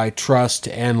know who I trust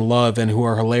and love and who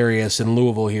are hilarious in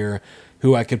Louisville here,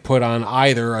 who I could put on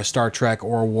either a Star Trek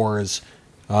or Wars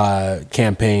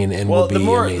campaign and will be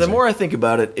amazing. The more I think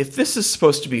about it, if this is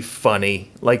supposed to be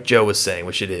funny, like Joe was saying,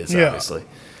 which it is, obviously,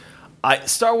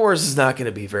 Star Wars is not going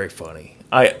to be very funny.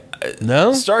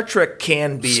 No? Star Trek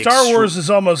can be... Star Wars is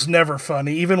almost never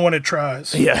funny, even when it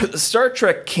tries. Yeah, Star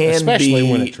Trek can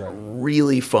be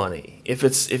really funny. If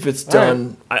it's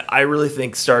done, right. I really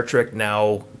think Star Trek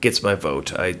now gets my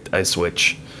vote. I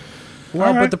switch.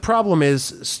 Well, but the problem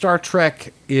is Star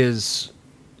Trek is...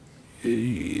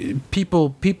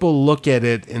 People look at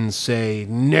it and say,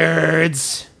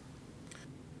 nerds.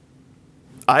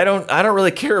 I don't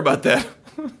really care about that.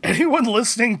 Anyone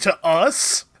listening to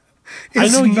us... I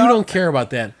know you don't care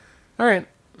about that. All right.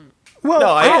 Well,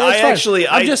 no, I'm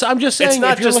just saying. It's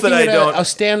not if you're just looking that at a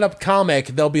stand-up comic,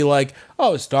 they'll be like,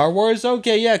 "Oh, Star Wars,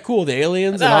 okay, yeah, cool, the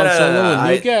aliens and Han Solo and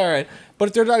Luke, all right." But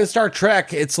if they're talking Star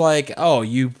Trek, it's like, "Oh,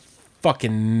 you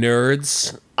fucking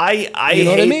nerds." I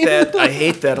hate that. I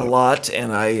hate that a lot,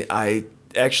 and I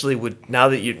actually would now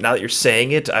that you're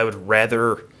saying it, I would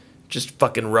rather just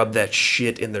fucking rub that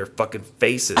shit in their fucking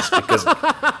faces because.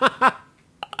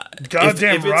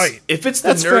 Goddamn right. If it's the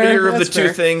nerdier of the two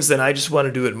things, then I just want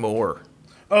to do it more.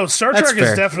 Oh, Star Trek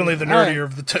is definitely the nerdier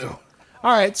of the two.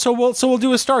 All right, so we'll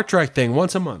do a Star Trek thing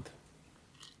once a month.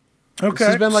 Okay, this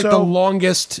has been like the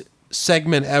longest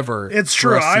segment ever. It's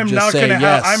true. I'm not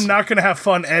gonna have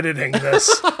fun editing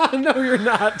this. No, you're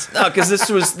not. No, because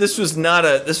this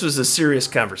was a serious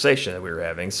conversation that we were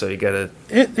having. So you gotta.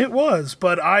 It was,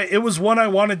 but it was one I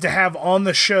wanted to have on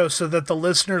the show so that the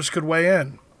listeners could weigh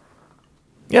in.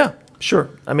 Yeah, sure.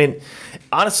 I mean,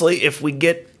 honestly, if we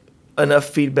get enough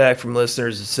feedback from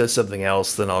listeners that says something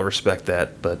else, then I'll respect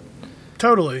that. But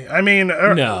totally. I mean,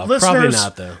 no, listeners, probably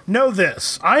not, though. Know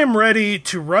this. I am ready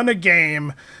to run a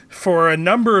game for a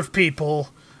number of people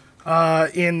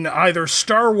in either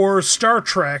Star Wars, Star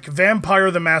Trek,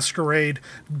 Vampire the Masquerade,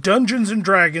 Dungeons and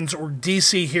Dragons, or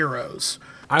DC Heroes.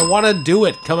 I want to do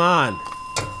it. Come on.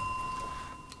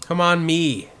 Come on,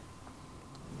 me.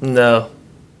 No.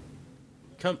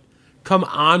 Come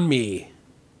on me.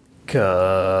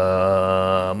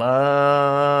 Come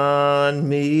on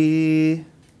me.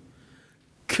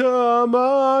 Come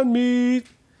on me.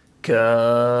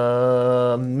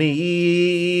 Come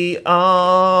me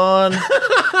on.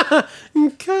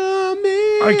 Come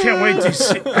in. I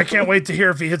can't wait to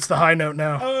hear if he hits the high note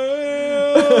now.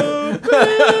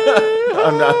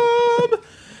 I'm not.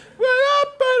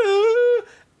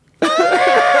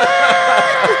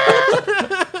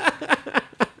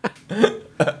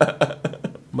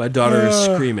 My daughter is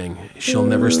screaming. She'll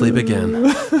never sleep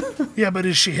again. Yeah, but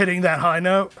is she hitting that high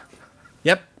note?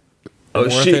 Yep. Oh,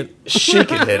 she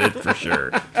can hit it for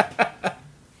sure.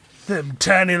 Them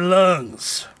tiny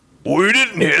lungs. We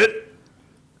didn't hit it.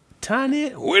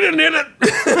 We didn't hit it.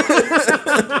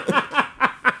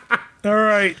 All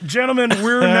right, gentlemen,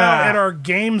 we're now at our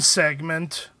game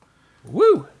segment.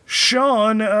 Woo.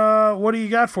 Sean, what do you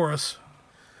got for us?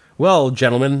 Well,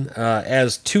 gentlemen,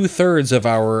 as 2/3 of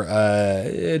our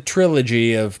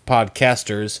trilogy of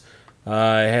podcasters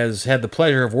has had the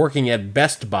pleasure of working at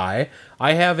Best Buy,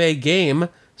 I have a game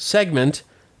segment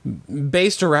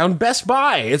based around Best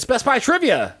Buy. It's Best Buy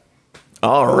trivia.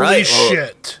 All right. Holy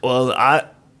shit. Well,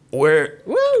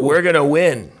 we're gonna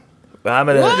win. I'm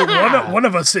gonna. One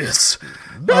of us is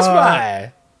Best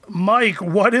Buy. Mike,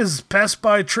 what is Best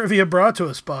Buy Trivia brought to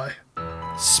us by?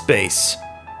 Space.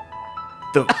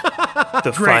 The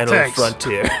Great, final thanks.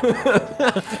 frontier.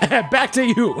 Back to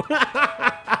you.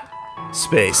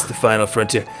 Space, the final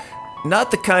frontier.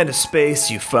 Not the kind of space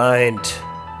you find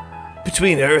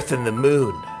between Earth and the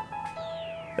moon.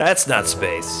 That's not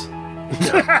space.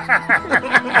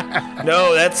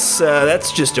 No,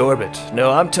 that's just orbit.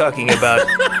 No, I'm talking about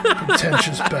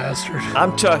Pretentious bastard.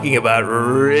 I'm talking about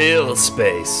real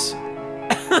space.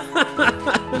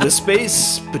 The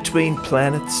space between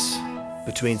planets,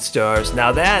 between stars.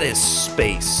 Now that is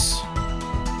space.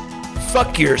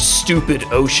 Fuck your stupid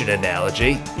ocean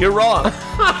analogy. You're wrong.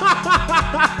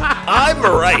 I'm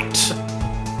right.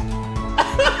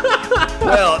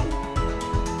 Well,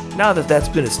 now that that's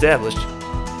been established,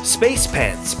 Space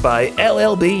Pants by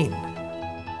LL Bean.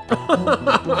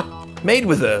 Made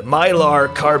with a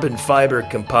Mylar carbon fiber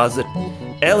composite,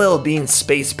 LL Bean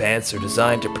Space Pants are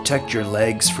designed to protect your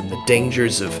legs from the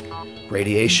dangers of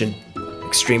radiation,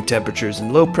 extreme temperatures,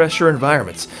 and low-pressure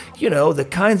environments. You know, the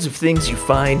kinds of things you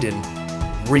find in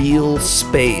real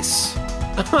space.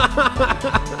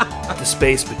 The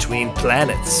space between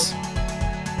planets.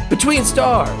 Between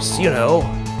stars, you know.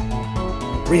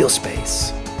 Real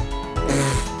space.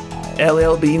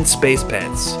 LL Bean Space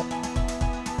Pants.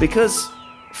 Because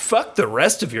fuck the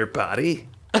rest of your body.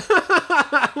 Back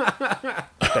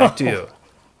to you.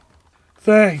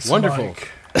 Thanks, Wonderful. Mike.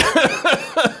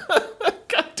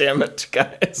 God damn it,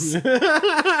 guys.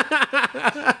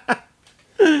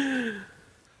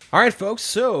 All right, folks.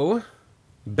 So,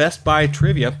 Best Buy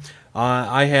trivia.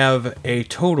 I have a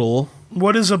total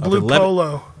What is a blue 11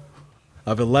 polo?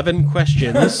 of 11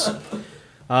 questions.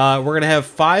 We're going to have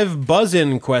 5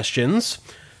 buzz-in questions,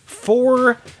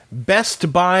 4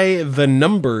 Best by the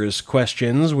Numbers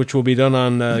questions, which will be done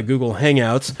on Google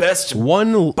Hangouts. Best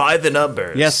one by the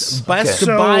numbers. Yes, best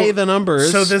So- by the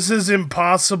numbers. So this is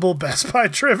impossible Best Buy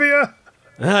trivia?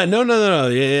 No.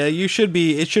 Yeah, you should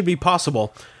be. It should be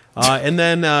possible. And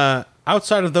then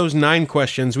outside of those 9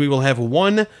 questions, we will have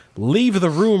 1 leave the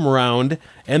room round,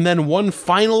 and then 1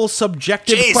 final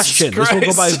subjective Jesus question. This will go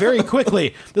by Christ. very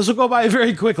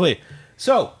quickly.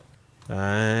 So,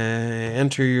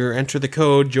 enter the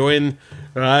code. Join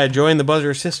the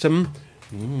buzzer system.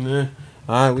 We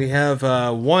have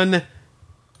 1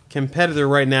 competitor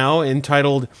right now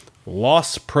entitled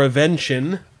Loss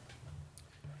Prevention.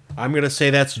 I'm going to say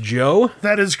that's Joe.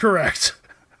 That is correct.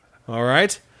 All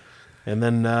right. And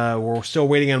then we're still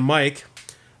waiting on Mike.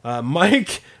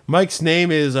 Mike's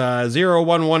name is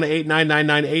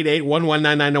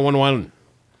 011899988119911.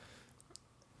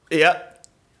 Yep.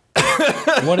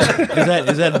 What is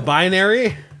that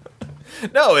binary?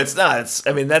 No, it's not.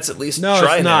 That's at least No,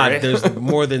 trinary. it's not. There's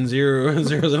more than zeros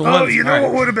and ones. Oh, you know All what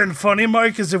right. would have been funny,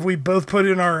 Mike, is if we both put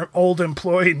in our old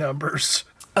employee numbers.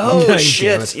 Oh, Damn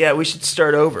shit. it. Yeah, we should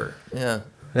start over. Yeah.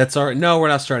 That's our. No, we're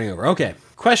not starting over. Okay.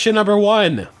 Question number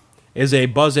 1 is a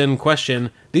buzz-in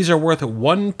question. These are worth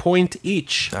 1 point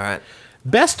each. All right.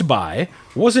 Best Buy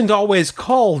wasn't always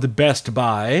called Best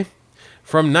Buy.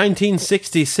 From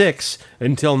 1966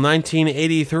 until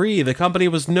 1983, the company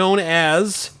was known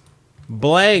as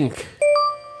blank.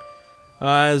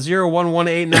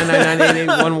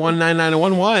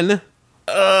 011899988119911.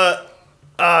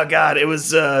 Oh God, it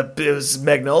was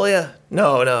Magnolia.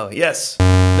 No, yes.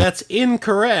 That's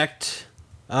incorrect.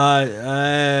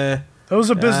 That was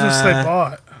a business they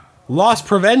bought. Loss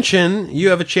Prevention. You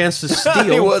have a chance to It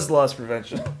steal. was loss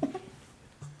prevention.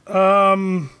 I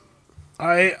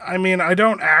mean, I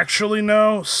don't actually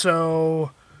know,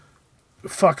 so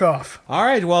fuck off. All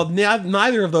right. Well,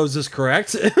 neither of those is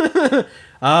correct.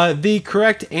 The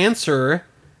correct answer: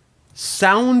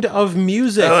 Sound of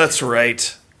Music. Oh, that's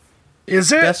right.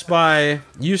 Is it? Best Buy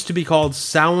used to be called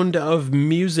Sound of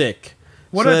Music.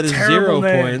 What so a that is terrible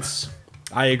 0 name. points.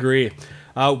 I agree.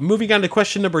 Moving on to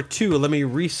question number 2. Let me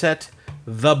reset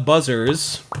the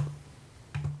buzzers.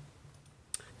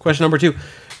 Question number 2.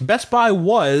 Best Buy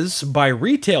was, by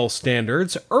retail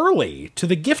standards, early to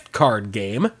the gift card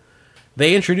game.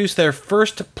 They introduced their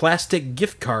first plastic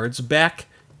gift cards back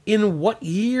in what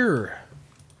year?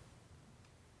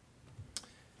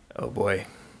 Oh boy.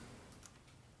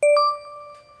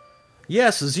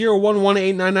 Yes,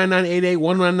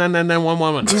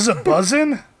 011899988119911. This is a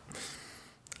buzz-in?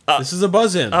 This is a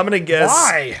buzz-in. I'm gonna guess.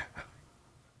 Why?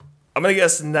 I'm gonna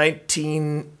guess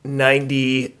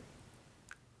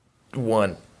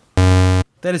 1991.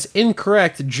 That is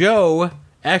incorrect. Joe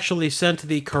actually sent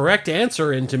the correct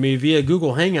answer in to me via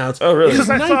Google Hangouts. Oh, really? It is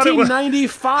Because I thought it was-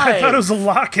 1995. I thought it was a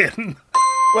lock-in.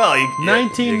 Well, you got it.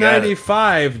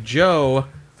 1995. Joe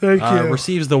Thank you.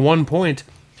 receives the 1 point.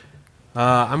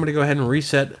 I'm going to go ahead and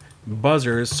reset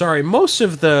buzzers. Sorry, most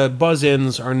of the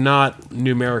buzz-ins are not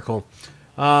numerical.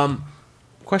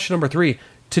 Question number 3.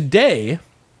 Today,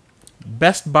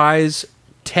 Best Buy's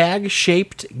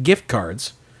tag-shaped gift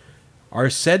cards are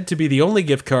said to be the only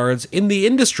gift cards in the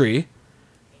industry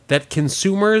that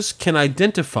consumers can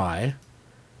identify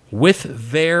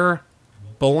with their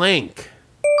blank.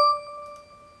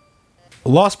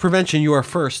 Loss prevention, you are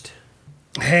first.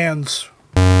 Hands.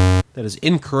 That is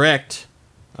incorrect.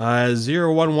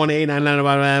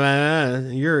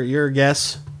 0118999. Your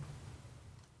guess.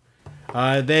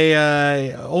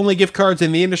 They only gift cards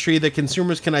in the industry that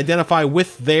consumers can identify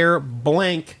with their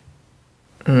blank.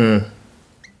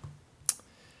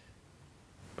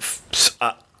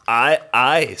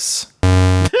 Eyes.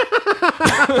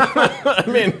 I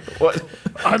mean, what?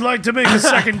 I'd like to make a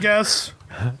second guess.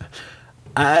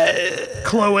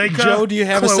 Cloaca. Joe, do you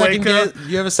have a second guess?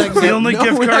 You have a second guess? The only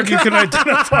gift card you can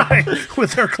identify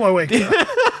with their cloaca.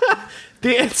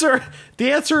 The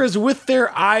answer is with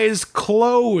their eyes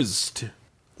closed.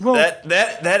 Well,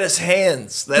 that is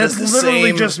hands. That is the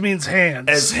literally same just means hands.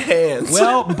 as hands.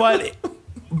 Well,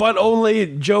 but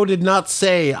only Joe did not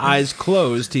say eyes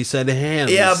closed. He said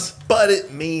hands. yeah, but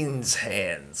it means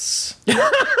hands.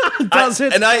 Does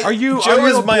it? Are you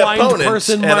is my opponent,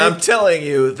 person, and I'm telling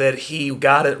you that he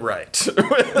got it right.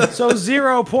 So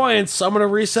 0 points. I'm going to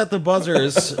reset the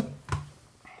buzzers.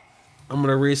 I'm going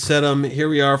to reset them. Here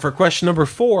we are for question number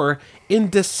 4. In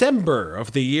December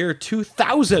of the year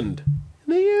 2000.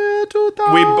 The year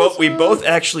 2000. We both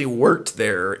actually worked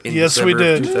there in December we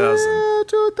did. of 2000.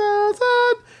 2000.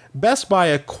 Best Buy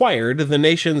acquired the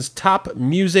nation's top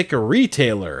music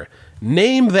retailer.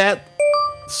 Name that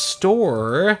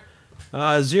store.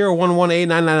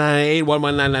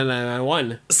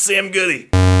 011899981199991. Sam Goody.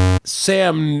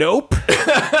 Sam, nope.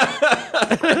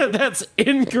 That's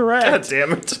incorrect. God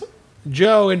damn it.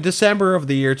 Joe, in December of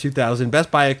the year 2000,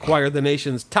 Best Buy acquired the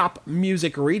nation's top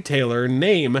music retailer.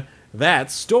 Name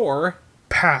that store.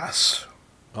 Pass.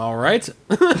 All right.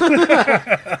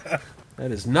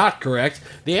 That is not correct.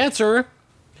 The answer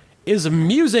is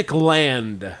Music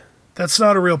Land. That's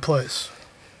not a real place.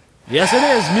 Yes, it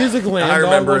is. Music Land. I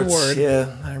remember all it. one word.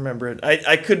 Yeah, I remember it.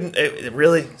 I couldn't.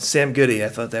 Really? Sam Goody. I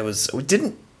thought that was.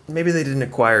 Maybe they didn't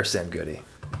acquire Sam Goody.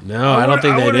 No, I don't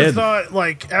think they I would have did. thought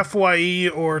like FYE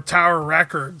or Tower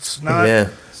Records, not Yeah.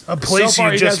 a place So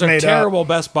far, you just guys are made terrible up.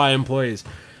 Best Buy employees.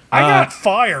 I got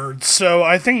fired, so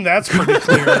I think that's pretty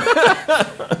clear.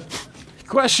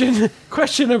 Question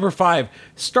number 5.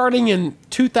 Starting in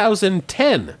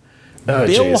 2010, Bill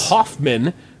jeez.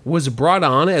 Hoffman was brought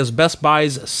on as Best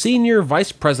Buy's Senior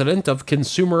Vice President of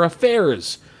Consumer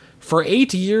Affairs. For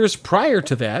 8 years prior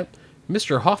to that,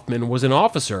 Mr. Hoffman was an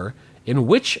officer in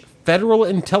which federal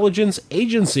intelligence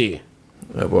agency?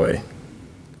 Oh boy.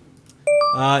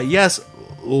 Yes,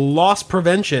 loss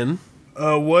prevention.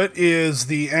 What is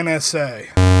the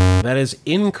NSA? That is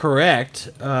incorrect.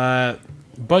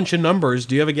 Bunch of numbers.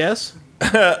 Do you have a guess?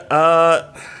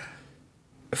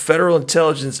 Federal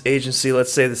Intelligence Agency,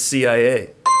 let's say the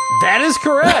CIA. That is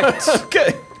correct.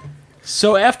 Okay.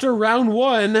 So after round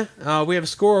 1, we have a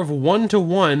score of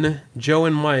 1-1. Joe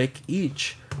and Mike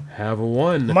each have a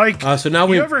 1. Mike, so now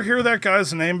you ever hear that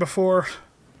guy's name before?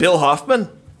 Bill Hoffman?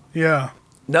 Yeah.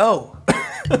 No.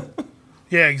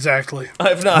 Yeah, exactly.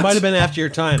 I've not. Might have been after your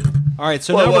time. All right,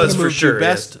 so Well, now it we're was going to move for sure,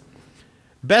 to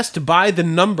best by the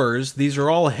numbers. These are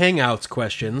all Hangouts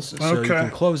questions, so you Okay. can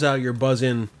close out your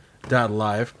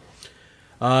buzzin.live.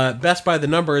 Best by the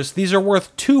numbers. These are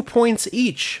worth 2 points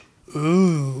each.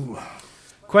 Ooh.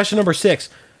 Question number 6.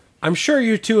 I'm sure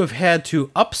you two have had to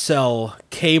upsell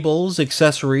cables,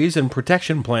 accessories, and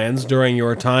protection plans during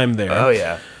your time there. Oh,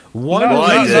 yeah. One No,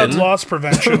 I that's did. loss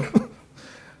prevention.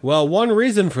 Well, one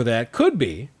reason for that could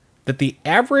be that the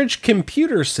average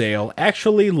computer sale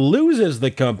actually loses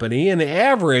the company an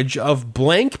average of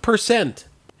blank percent.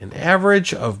 An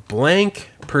average of blank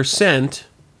percent.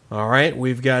 All right,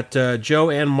 we've got Joe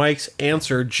and Mike's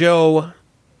answer. Joe,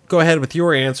 go ahead with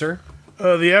your answer.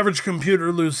 The average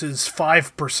computer loses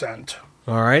 5%.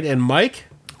 All right, and Mike?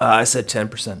 I said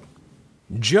 10%.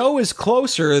 Joe is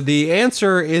closer. The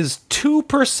answer is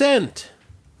 2%.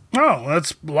 Oh,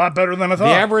 that's a lot better than I thought.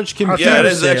 The average computer Yeah, it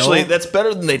is sale actually. That's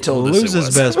better than they told us it loses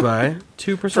was. Best Buy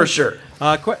 2%. For sure.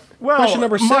 Question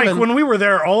number 7. Mike, when we were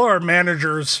there, all our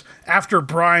managers, after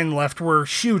Brian left, were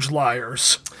huge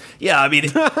liars. Yeah, I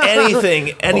mean,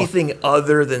 anything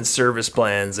other than service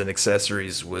plans and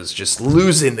accessories was just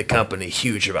losing the company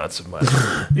huge amounts of money.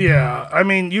 Yeah, I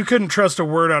mean, you couldn't trust a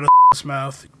word out of his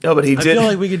mouth. No, but he I did. feel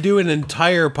like we could do an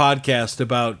entire podcast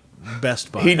about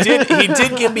Best Buy. He did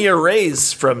give me a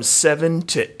raise from $7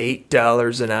 to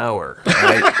 $8 an hour.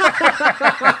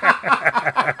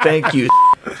 Thank you.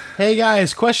 Hey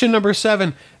guys, question number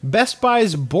 7. Best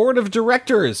Buy's board of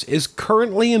directors is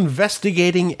currently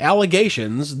investigating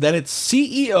allegations that its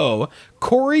CEO,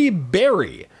 Corey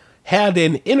Berry, had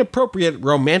an inappropriate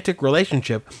romantic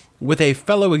relationship with a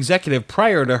fellow executive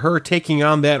prior to her taking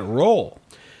on that role.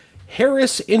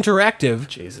 Harris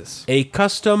Interactive, a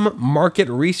custom market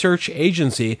research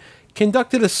agency,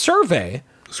 conducted a survey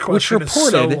which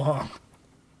reported...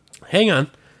 Hang on.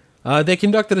 They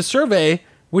conducted a survey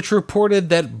which reported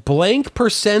that blank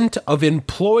percent of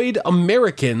employed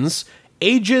Americans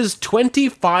ages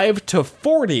 25 to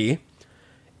 40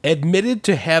 admitted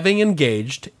to having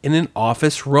engaged in an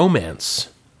office romance.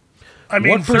 I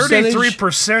mean,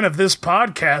 33% of this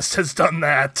podcast has done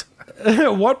that.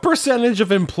 What percentage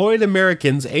of employed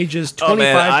Americans ages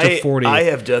 25 to 40 I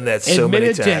have done that so many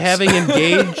times. admitted to having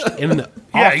engaged in an office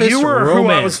romance? You were who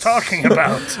I was talking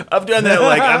about. I've done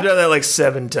that like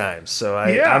 7 times. So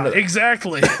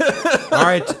exactly. All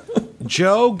right,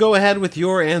 Joe, go ahead with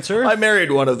your answer. I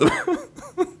married one of them.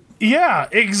 Yeah,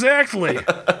 exactly.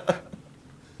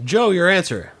 Joe, your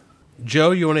answer. Joe,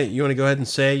 you want to go ahead and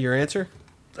say your answer?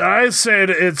 I said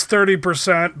it's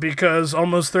 30% because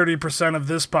almost 30% of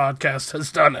this podcast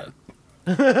has done it.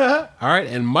 All right,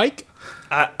 and Mike?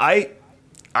 I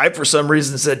for some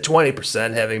reason said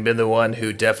 20%, having been the one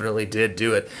who definitely did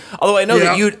do it. Although I know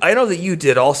that you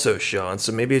did also, Sean.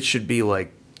 So maybe it should be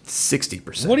like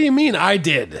 60%. What do you mean I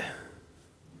did?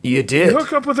 You did. You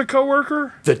hook up with a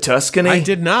coworker? The Tuscany? I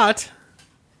did not.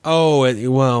 Oh,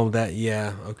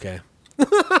 okay.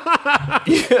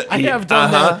 I have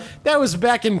done that. That was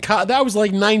back in that was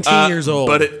like 19 years old.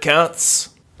 But it counts.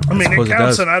 I mean, it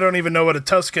counts, and I don't even know what a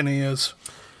Tuscany is.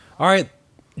 All right,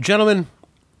 gentlemen,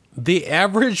 the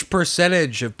average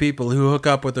percentage of people who hook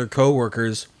up with their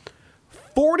coworkers,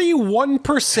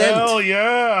 41%. Hell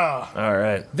yeah! All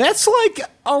right, that's like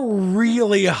a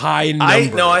really high number.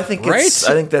 I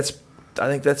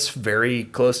think that's very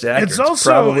close to accurate.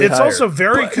 It's also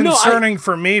very concerning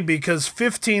for me because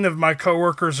 15 of my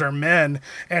coworkers are men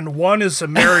and 1 is a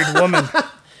married woman.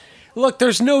 Look,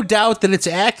 there's no doubt that it's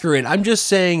accurate. I'm just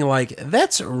saying, like,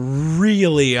 that's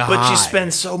really high. But you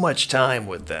spend so much time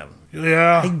with them.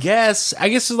 Yeah. I guess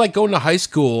it's like going to high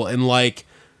school and, like,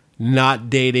 not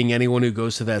dating anyone who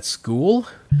goes to that school.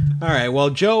 All right, well,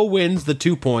 Joe wins the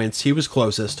 2 points. He was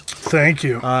closest. Thank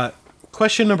you.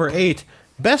 Question number 8.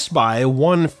 Best Buy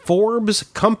won Forbes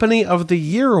Company of the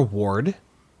Year award.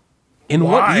 In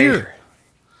what year?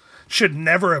 Should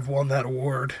never have won that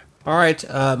award. All right,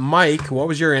 Mike, what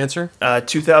was your answer?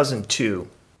 2002.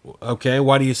 Okay,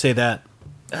 why do you say that?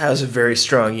 That was a very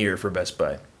strong year for Best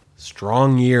Buy.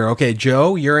 Strong year. Okay,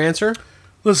 Joe, your answer?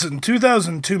 Listen,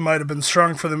 2002 might have been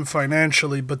strong for them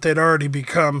financially, but they'd already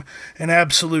become an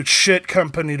absolute shit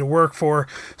company to work for.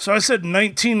 So I said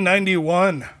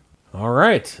 1991. All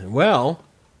right, well,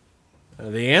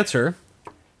 the answer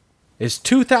is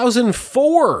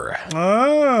 2004.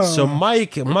 Oh. So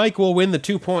Mike will win the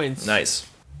 2 points. Nice.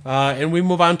 And we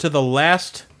move on to the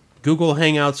last Google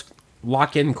Hangouts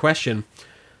lock-in question.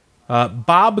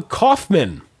 Bob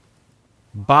Kaufman.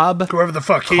 Whoever the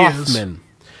fuck Kaufman. He is.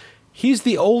 He's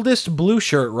the oldest blue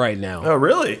shirt right now. Oh,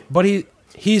 really? But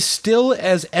he's still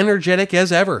as energetic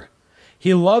as ever.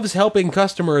 He loves helping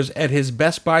customers at his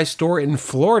Best Buy store in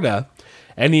Florida,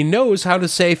 and he knows how to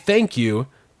say thank you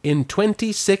in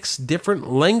 26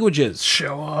 different languages.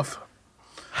 Show off.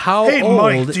 Hey, old...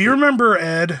 Mike, do you remember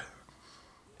Ed?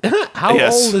 How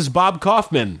old is Bob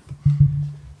Kaufman?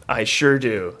 I sure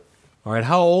do. All right,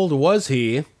 how old was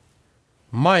he?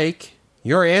 Mike,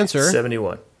 your answer.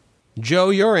 71. Joe,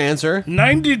 your answer.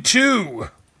 92.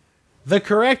 The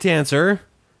correct answer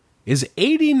is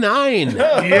 89.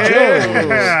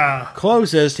 Yeah. Joe's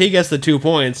closest. He gets the 2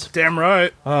 points. Damn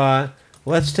right.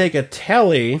 Let's take a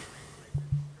tally.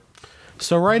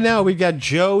 So right now we've got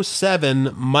Joe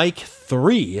 7, Mike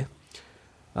 3.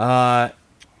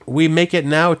 We make it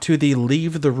now to the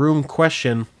leave the room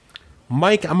question.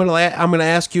 Mike, I'm gonna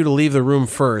ask you to leave the room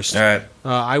first. All right.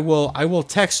 I will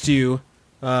text you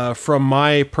from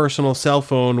my personal cell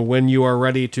phone when you are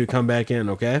ready to come back in.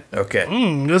 Okay.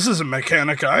 Okay. This is a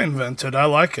mechanic I invented. I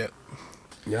like it.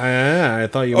 Yeah, I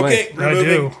thought you might. I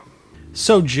do.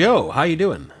 So Joe, how you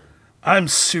doing? I'm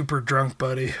super drunk,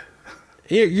 buddy.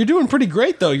 You're doing pretty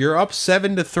great though. You're up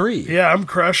 7-3. Yeah, I'm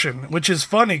crushing, which is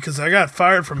funny because I got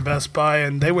fired from Best Buy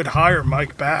and they would hire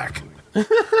Mike back.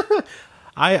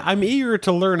 I'm eager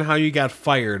to learn how you got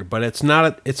fired, but it's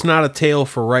not a tale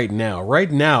for right now.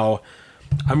 Right now,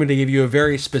 I'm going to give you a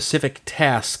very specific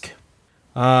task.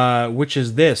 which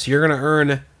is this. You're going to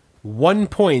earn 1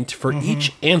 point for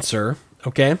each answer,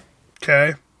 okay?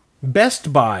 Okay.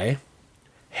 Best Buy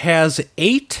has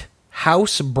 8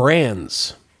 house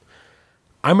brands.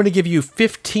 I'm going to give you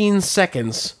 15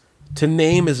 seconds to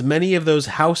name as many of those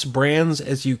house brands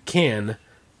as you can.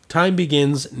 Time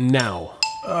begins now.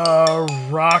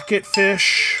 Rocket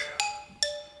Fish.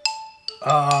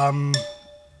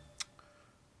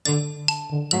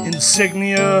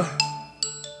 Insignia.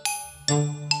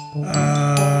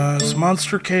 Is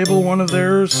Monster Cable one of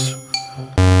theirs?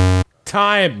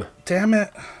 Time. Damn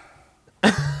it.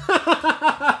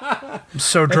 I'm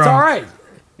so drunk. It's all right.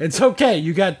 It's okay.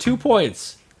 You got 2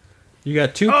 points. You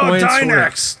got 2 points.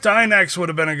 Dynex. Dynex would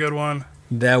have been a good one.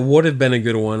 That would have been a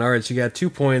good one. All right, so you got 2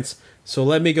 points. So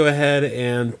let me go ahead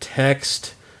and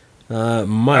text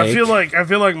Mike. I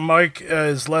feel like Mike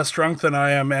is less drunk than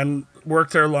I am and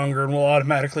worked there longer and will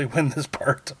automatically win this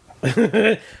part.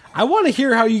 I want to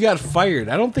hear how you got fired.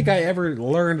 I don't think I ever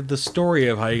learned the story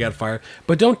of how you got fired,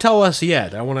 but don't tell us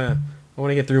yet. I want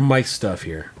to get through Mike's stuff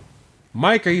here.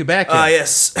 Mike, are you back yet?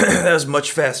 Yes. That was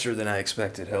much faster than I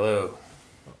expected. Hello.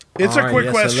 It's a quick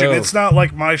question. Hello. It's not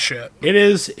like my shit. It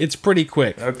is. It's pretty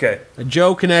quick. Okay.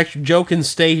 Joe can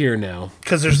stay here now.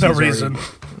 Because there's no reason.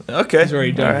 Okay. He's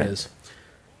already done his.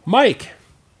 Mike,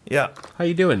 Yeah. how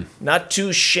you doing? Not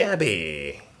too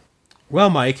shabby. Well,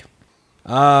 Mike,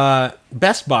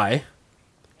 Best Buy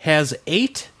has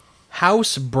 8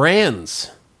 house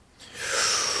brands.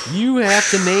 You have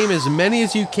to name as many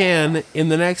as you can in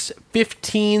the next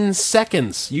 15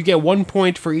 seconds. You get 1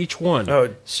 point for each one.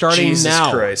 Oh, starting Jesus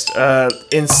now. Christ.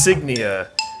 Insignia.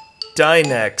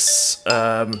 Dynex.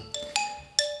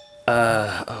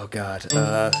 Oh, God.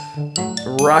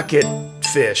 Rocket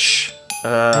Fish.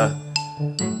 Oh,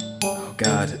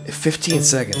 God. 15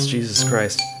 seconds. Jesus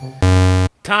Christ.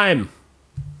 Time.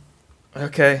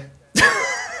 Okay.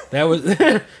 That was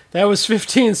that was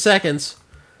 15 seconds.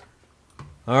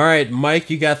 All right, Mike,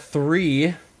 you got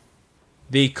 3.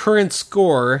 The current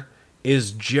score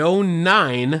is Joe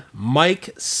 9, Mike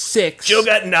 6. Joe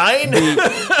got 9?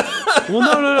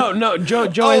 Well, no. Joe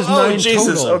has 9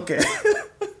 Jesus. total. Okay.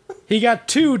 He got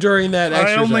 2 during that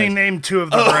exercise. I only named 2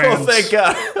 of the brands. Oh, thank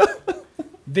God.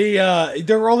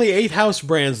 There were only 8 house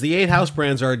brands. The 8 house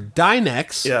brands are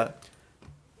Dynex, Yeah.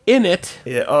 Innit,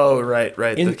 Yeah. Oh, right.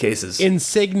 The cases.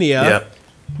 Insignia, Yeah.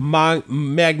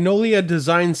 Magnolia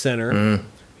Design Center,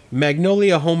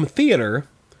 Magnolia Home Theater,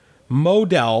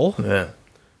 Model, Yeah.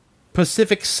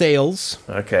 Pacific Sales,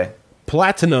 Okay.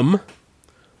 Platinum,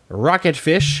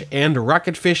 Rocketfish, and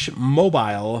Rocketfish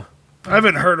Mobile. I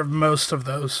haven't heard of most of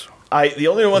those. The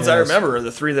only ones I Yes. remember are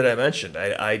the 3 that I mentioned.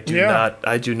 I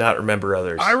do not remember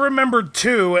others. I remembered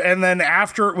 2, and then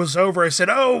after it was over, I said,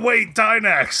 "Oh wait,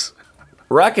 Dynex."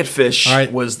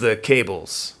 Rocketfish was the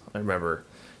cables. I remember.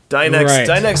 Dynex, Right.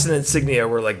 Dynex and Insignia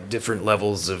were like different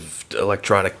levels of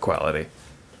electronic quality.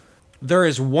 There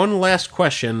is one last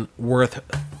question worth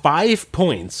 5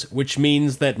 points, which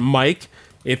means that Mike,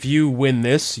 if you win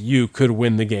this, you could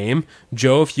win the game.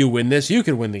 Joe, if you win this, you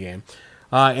could win the game.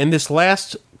 And this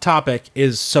last topic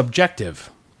is subjective.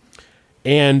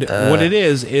 And what it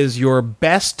is your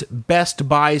best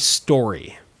Buy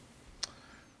story.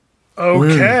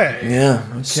 Okay. Yeah.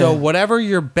 Okay. So whatever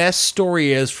your best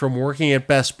story is from working at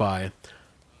Best Buy,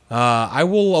 I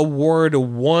will award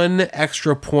 1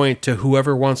 extra point to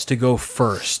whoever wants to go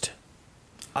first.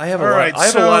 I have All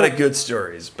a lot of good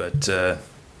stories, but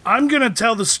I'm going to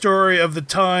tell the story of the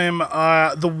time,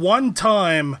 the one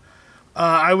time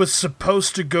I was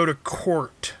supposed to go to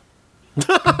court.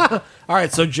 All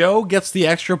right, so Joe gets the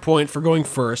extra point for going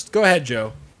first. Go ahead,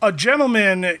 Joe. A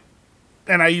gentleman,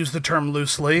 and I use the term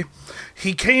loosely,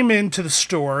 he came into the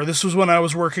store. This was when I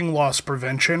was working loss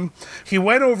prevention. He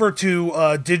went over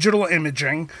to digital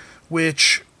imaging,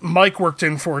 which Mike worked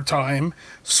in for a time,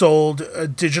 sold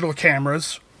digital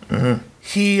cameras. Mm-hmm.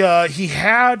 He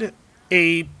had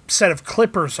a set of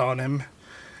clippers on him,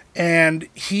 and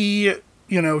he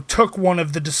took one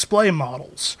of the display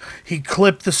models. He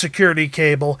clipped the security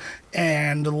cable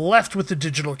and left with the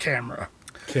digital camera.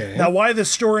 Okay. Now, why this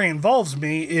story involves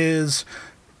me is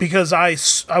because I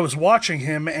was watching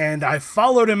him, and I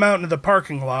followed him out into the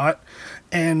parking lot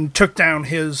and took down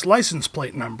his license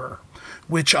plate number,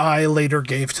 which I later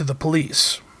gave to the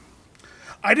police.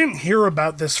 I didn't hear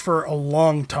about this for a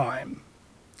long time,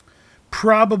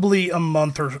 probably a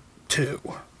month or 2.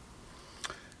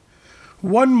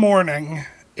 One morning,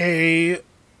 a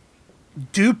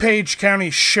DuPage County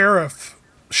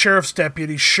sheriff's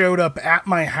deputy showed up at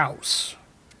my house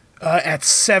at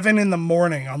 7 in the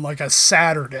morning on like a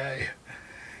Saturday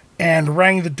and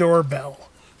rang the doorbell.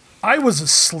 I was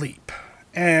asleep,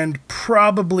 and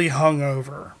probably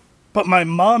hungover. But my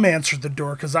mom answered the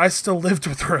door because I still lived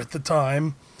with her at the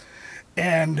time.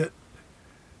 And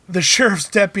the sheriff's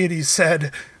deputy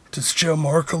said, "Does Joe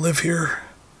Marca live here?"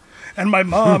 And my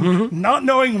mom, not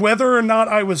knowing whether or not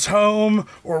I was home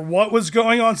or what was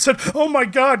going on, said, "Oh my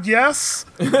God, yes."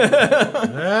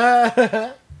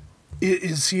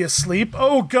 Is he asleep?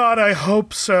 "Oh God, I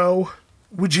hope so.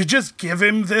 Would you just give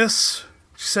him this?"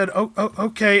 She said, oh,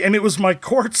 okay. And it was my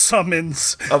court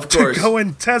summons to go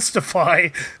and testify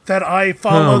that I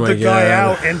followed the guy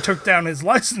out and took down his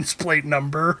license plate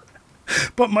number.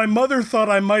 But my mother thought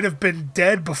I might have been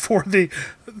dead before the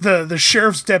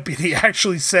sheriff's deputy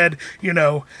actually said,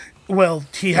 well,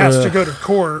 he has to go to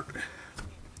court.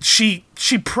 She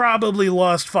probably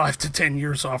lost 5 to 10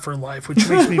 years off her life, which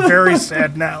makes me very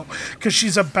sad now because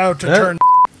she's about to turn.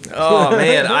 Oh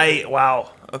man,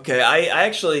 wow. Okay, I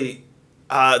actually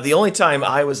the only time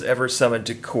I was ever summoned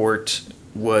to court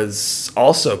was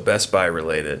also Best Buy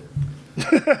related.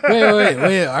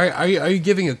 Wait. Are you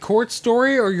giving a court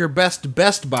story or your Best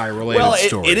Buy related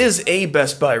story? Well, it is a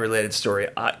Best Buy related story.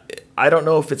 I don't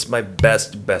know if it's my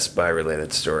Best Buy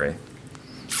related story.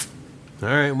 All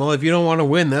right. Well, if you don't want to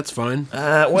win, that's fine.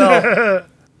 Well,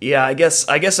 yeah. I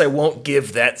guess I won't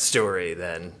give that story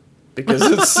then because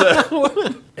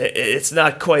it's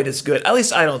not quite as good. At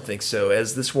least I don't think so.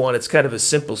 As this one, it's kind of a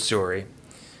simple story.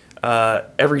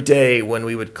 Every day when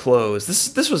we would close,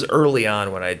 this was early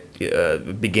on when I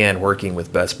began working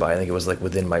with Best Buy. I think it was like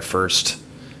within my first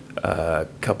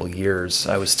couple years.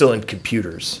 I was still in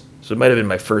computers, so it might have been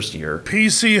my first year.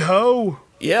 PC ho.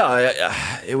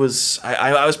 Yeah, it was.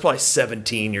 I was probably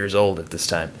 17 years old at this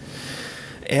time,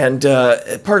 and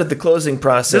part of the closing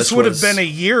process. This would have been a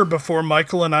year before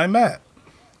Michael and I met.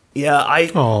 Yeah,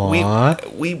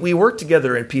 we worked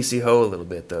together in PC Ho a little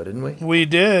bit though, didn't we? We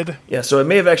did. Yeah, so it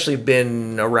may have actually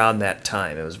been around that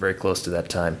time. It was very close to that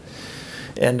time,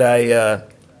 and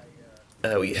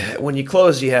when you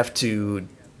close, you have to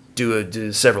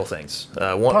do several things.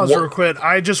 Pause real quick.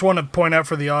 I just want to point out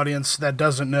for the audience that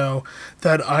doesn't know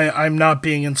that I'm not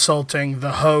being insulting.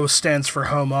 The HO stands for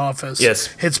home office. Yes.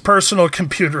 It's personal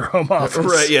computer home office.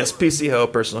 Right, yes, PC Ho,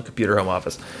 personal computer home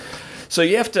office. So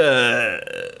you have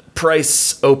to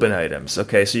price open items.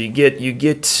 Okay, so you get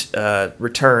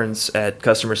returns at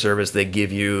customer service. They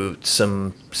give you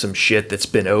some shit that's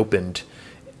been opened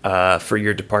for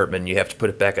your department. You have to put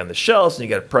it back on the shelves, and you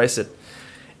got to price it.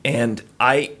 And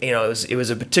it was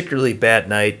a particularly bad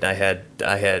night. I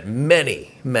had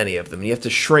many of them. You have to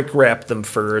shrink wrap them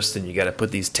first, and you got to put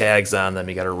these tags on them.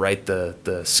 You got to write the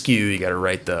SKU. You got to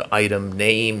write the item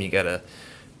name. You got to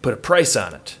put a price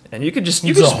on it, and you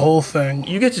the whole thing.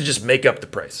 You get to just make up the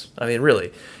price. I mean,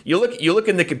 really, you look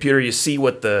in the computer, you see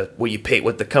what you paid,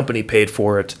 what the company paid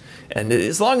for it, and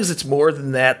as long as it's more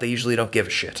than that, they usually don't give a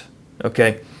shit.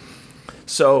 Okay,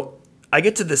 so I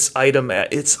get to this item.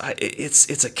 It's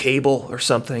a cable or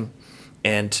something,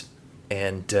 and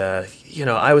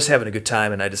I was having a good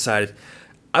time, and I decided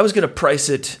I was going to price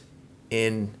it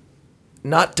in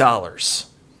not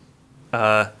dollars.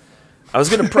 I was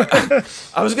gonna price it.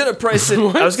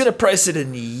 What? I was gonna price it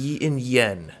in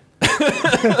yen.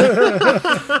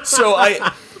 So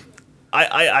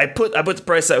I put the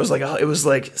price. It was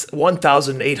like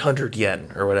 1,800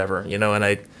 yen or whatever, and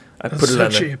I put it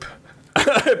on cheap.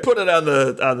 I put it on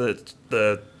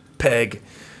the peg,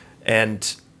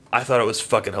 and I thought it was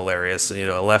fucking hilarious.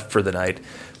 And I left for the night.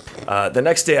 The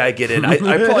next day I get in. I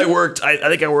probably worked. I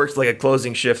think I worked like a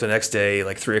closing shift the next day,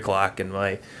 like 3:00, and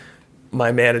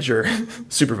my manager,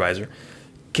 supervisor,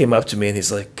 came up to me and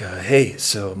he's like, "Hey,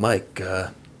 so Mike,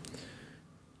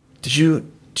 did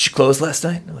you close last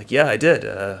night?" I'm like, "Yeah, I did.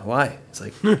 Why?" He's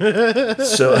like,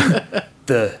 "So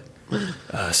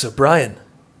Brian,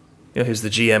 who's the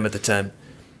GM at the time,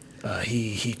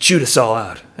 he chewed us all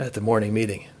out at the morning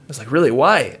meeting." I was like, "Really?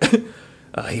 Why?"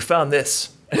 He found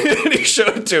this, and he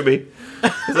showed it to me.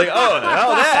 He's like, "Oh,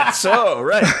 that? So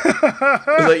right." I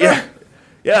was like, "Yeah."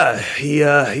 Yeah,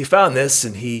 he found this,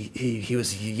 and he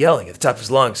was yelling at the top of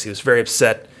his lungs. He was very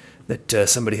upset that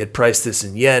somebody had priced this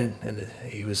in yen, and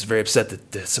he was very upset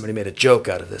that somebody made a joke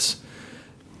out of this.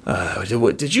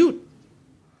 Did you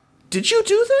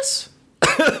do this?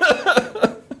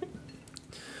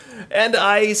 And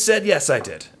I said, yes, I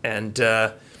did. And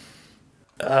I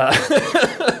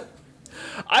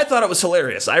thought it was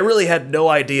hilarious. I really had no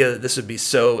idea that this would be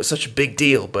such a big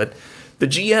deal, but the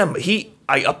GM,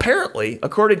 apparently,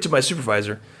 according to my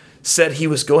supervisor, said he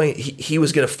was going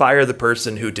to fire the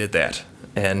person who did that,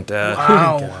 and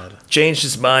changed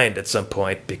his mind at some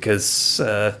point because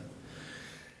I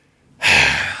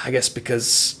guess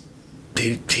because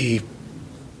he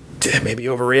maybe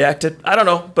overreacted. I don't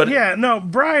know, but yeah, no,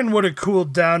 Brian would have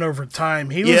cooled down over time.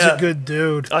 He was a good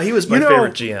dude. Oh, he was my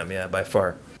favorite GM, yeah, by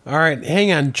far. All right,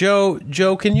 hang on, Joe.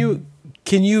 Joe, can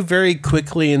you very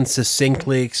quickly and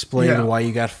succinctly explain why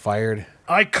you got fired?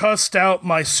 I cussed out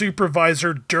my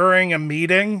supervisor during a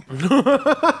meeting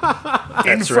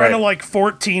in front of like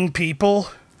 14 people.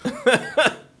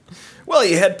 Well,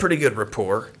 you had pretty good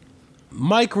rapport.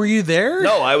 Mike, were you there?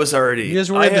 No, I was already. You guys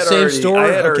were at the same store?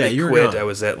 I had already you were quit. gone. I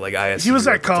was at like ISU. He was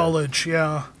at college,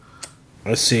 yeah.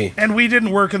 I see. And we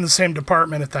didn't work in the same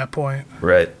department at that point.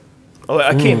 Right. Oh,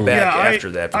 I came back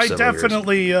after that for I several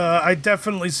definitely, years. I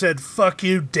definitely said, fuck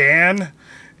you, Dan.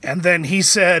 And then he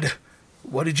said,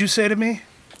 what did you say to me?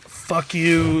 Fuck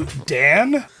you,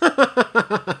 Dan?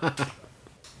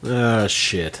 Oh,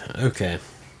 shit. Okay.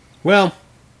 Well,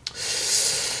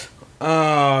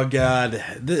 oh, God.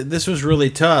 This was really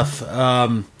tough.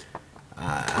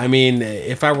 I mean,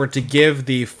 if I were to give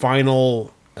the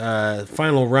final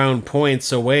round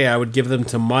points away, I would give them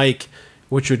to Mike,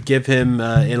 which would give him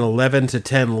an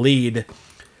 11-10 lead.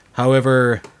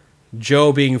 However,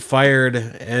 Joe being fired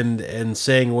and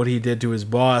saying what he did to his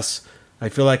boss, I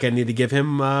feel like I need to give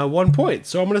him 1 point.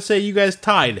 So I'm going to say you guys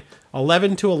tied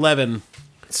 11-11.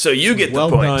 So you get the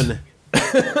point. Well done.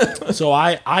 So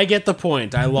I get the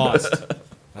point. I lost.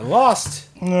 I lost.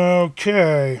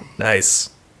 Okay.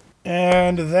 Nice.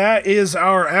 And that is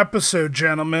our episode,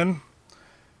 gentlemen.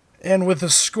 And with a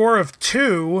score of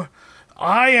 2,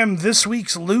 I am this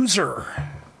week's loser.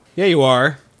 Yeah, you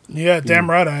are. Yeah, damn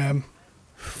right I am.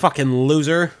 Fucking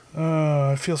loser.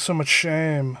 I feel so much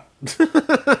shame.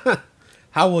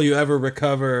 How will you ever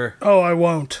recover? Oh, I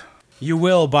won't. You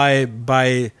will by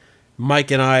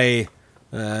Mike and I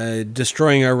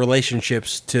destroying our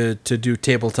relationships to do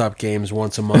tabletop games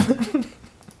once a month.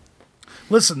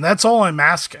 Listen, that's all I'm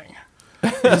asking.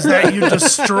 Is that you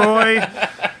destroy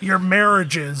your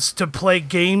marriages to play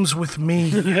games with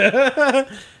me.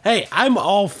 Hey, I'm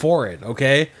all for it,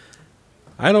 okay?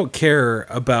 I don't care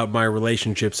about my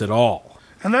relationships at all.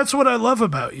 And that's what I love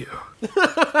about you.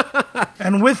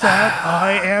 And with that,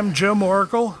 I am Joe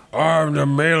Moracle. I'm the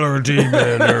mailer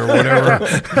demon or whatever.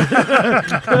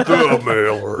 The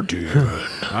mailer demon.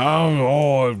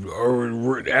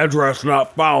 Address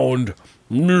not found.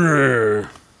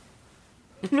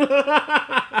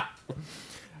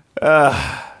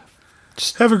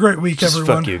 Have a great week, Just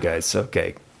everyone. fuck you guys.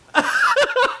 Okay.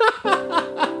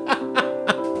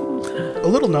 A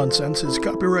Little Nonsense is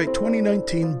copyright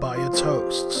 2019 by its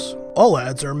hosts. All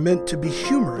ads are meant to be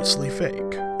humorously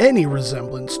fake. Any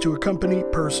resemblance to a company,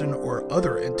 person, or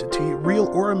other entity, real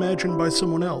or imagined by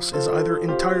someone else, is either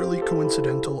entirely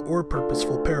coincidental or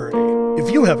purposeful parody.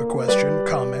 If you have a question,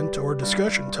 comment, or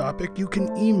discussion topic, you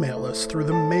can email us through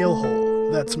the mail hole.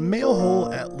 That's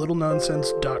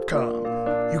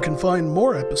mailhole@littlenonsense.com. You can find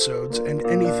more episodes and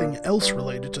anything else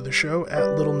related to the show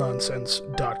at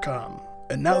littlenonsense.com.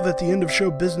 And now that the end of show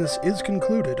business is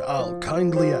concluded, I'll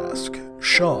kindly ask,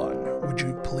 Sean, would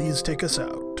you please take us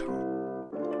out?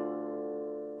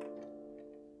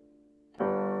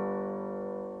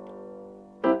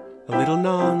 A little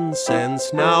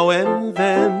nonsense now and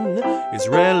then is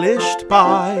relished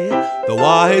by the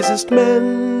wisest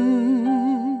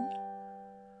men.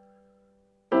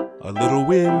 A little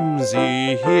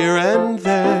whimsy here and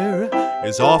there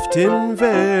is often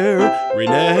very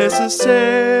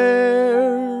necessary.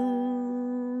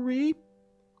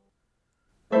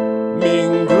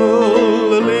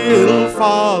 Mingle a little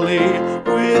folly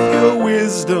with your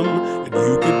wisdom, and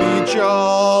you could be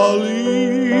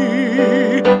jolly.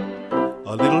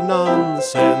 A little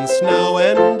nonsense now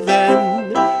and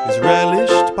then is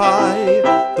relished by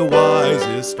the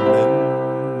wisest men.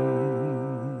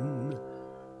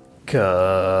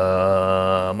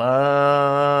 Come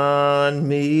on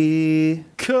me.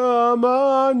 Come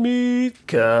on, me.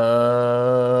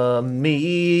 Come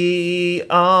me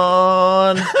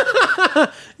on.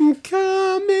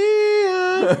 Come me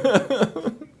on.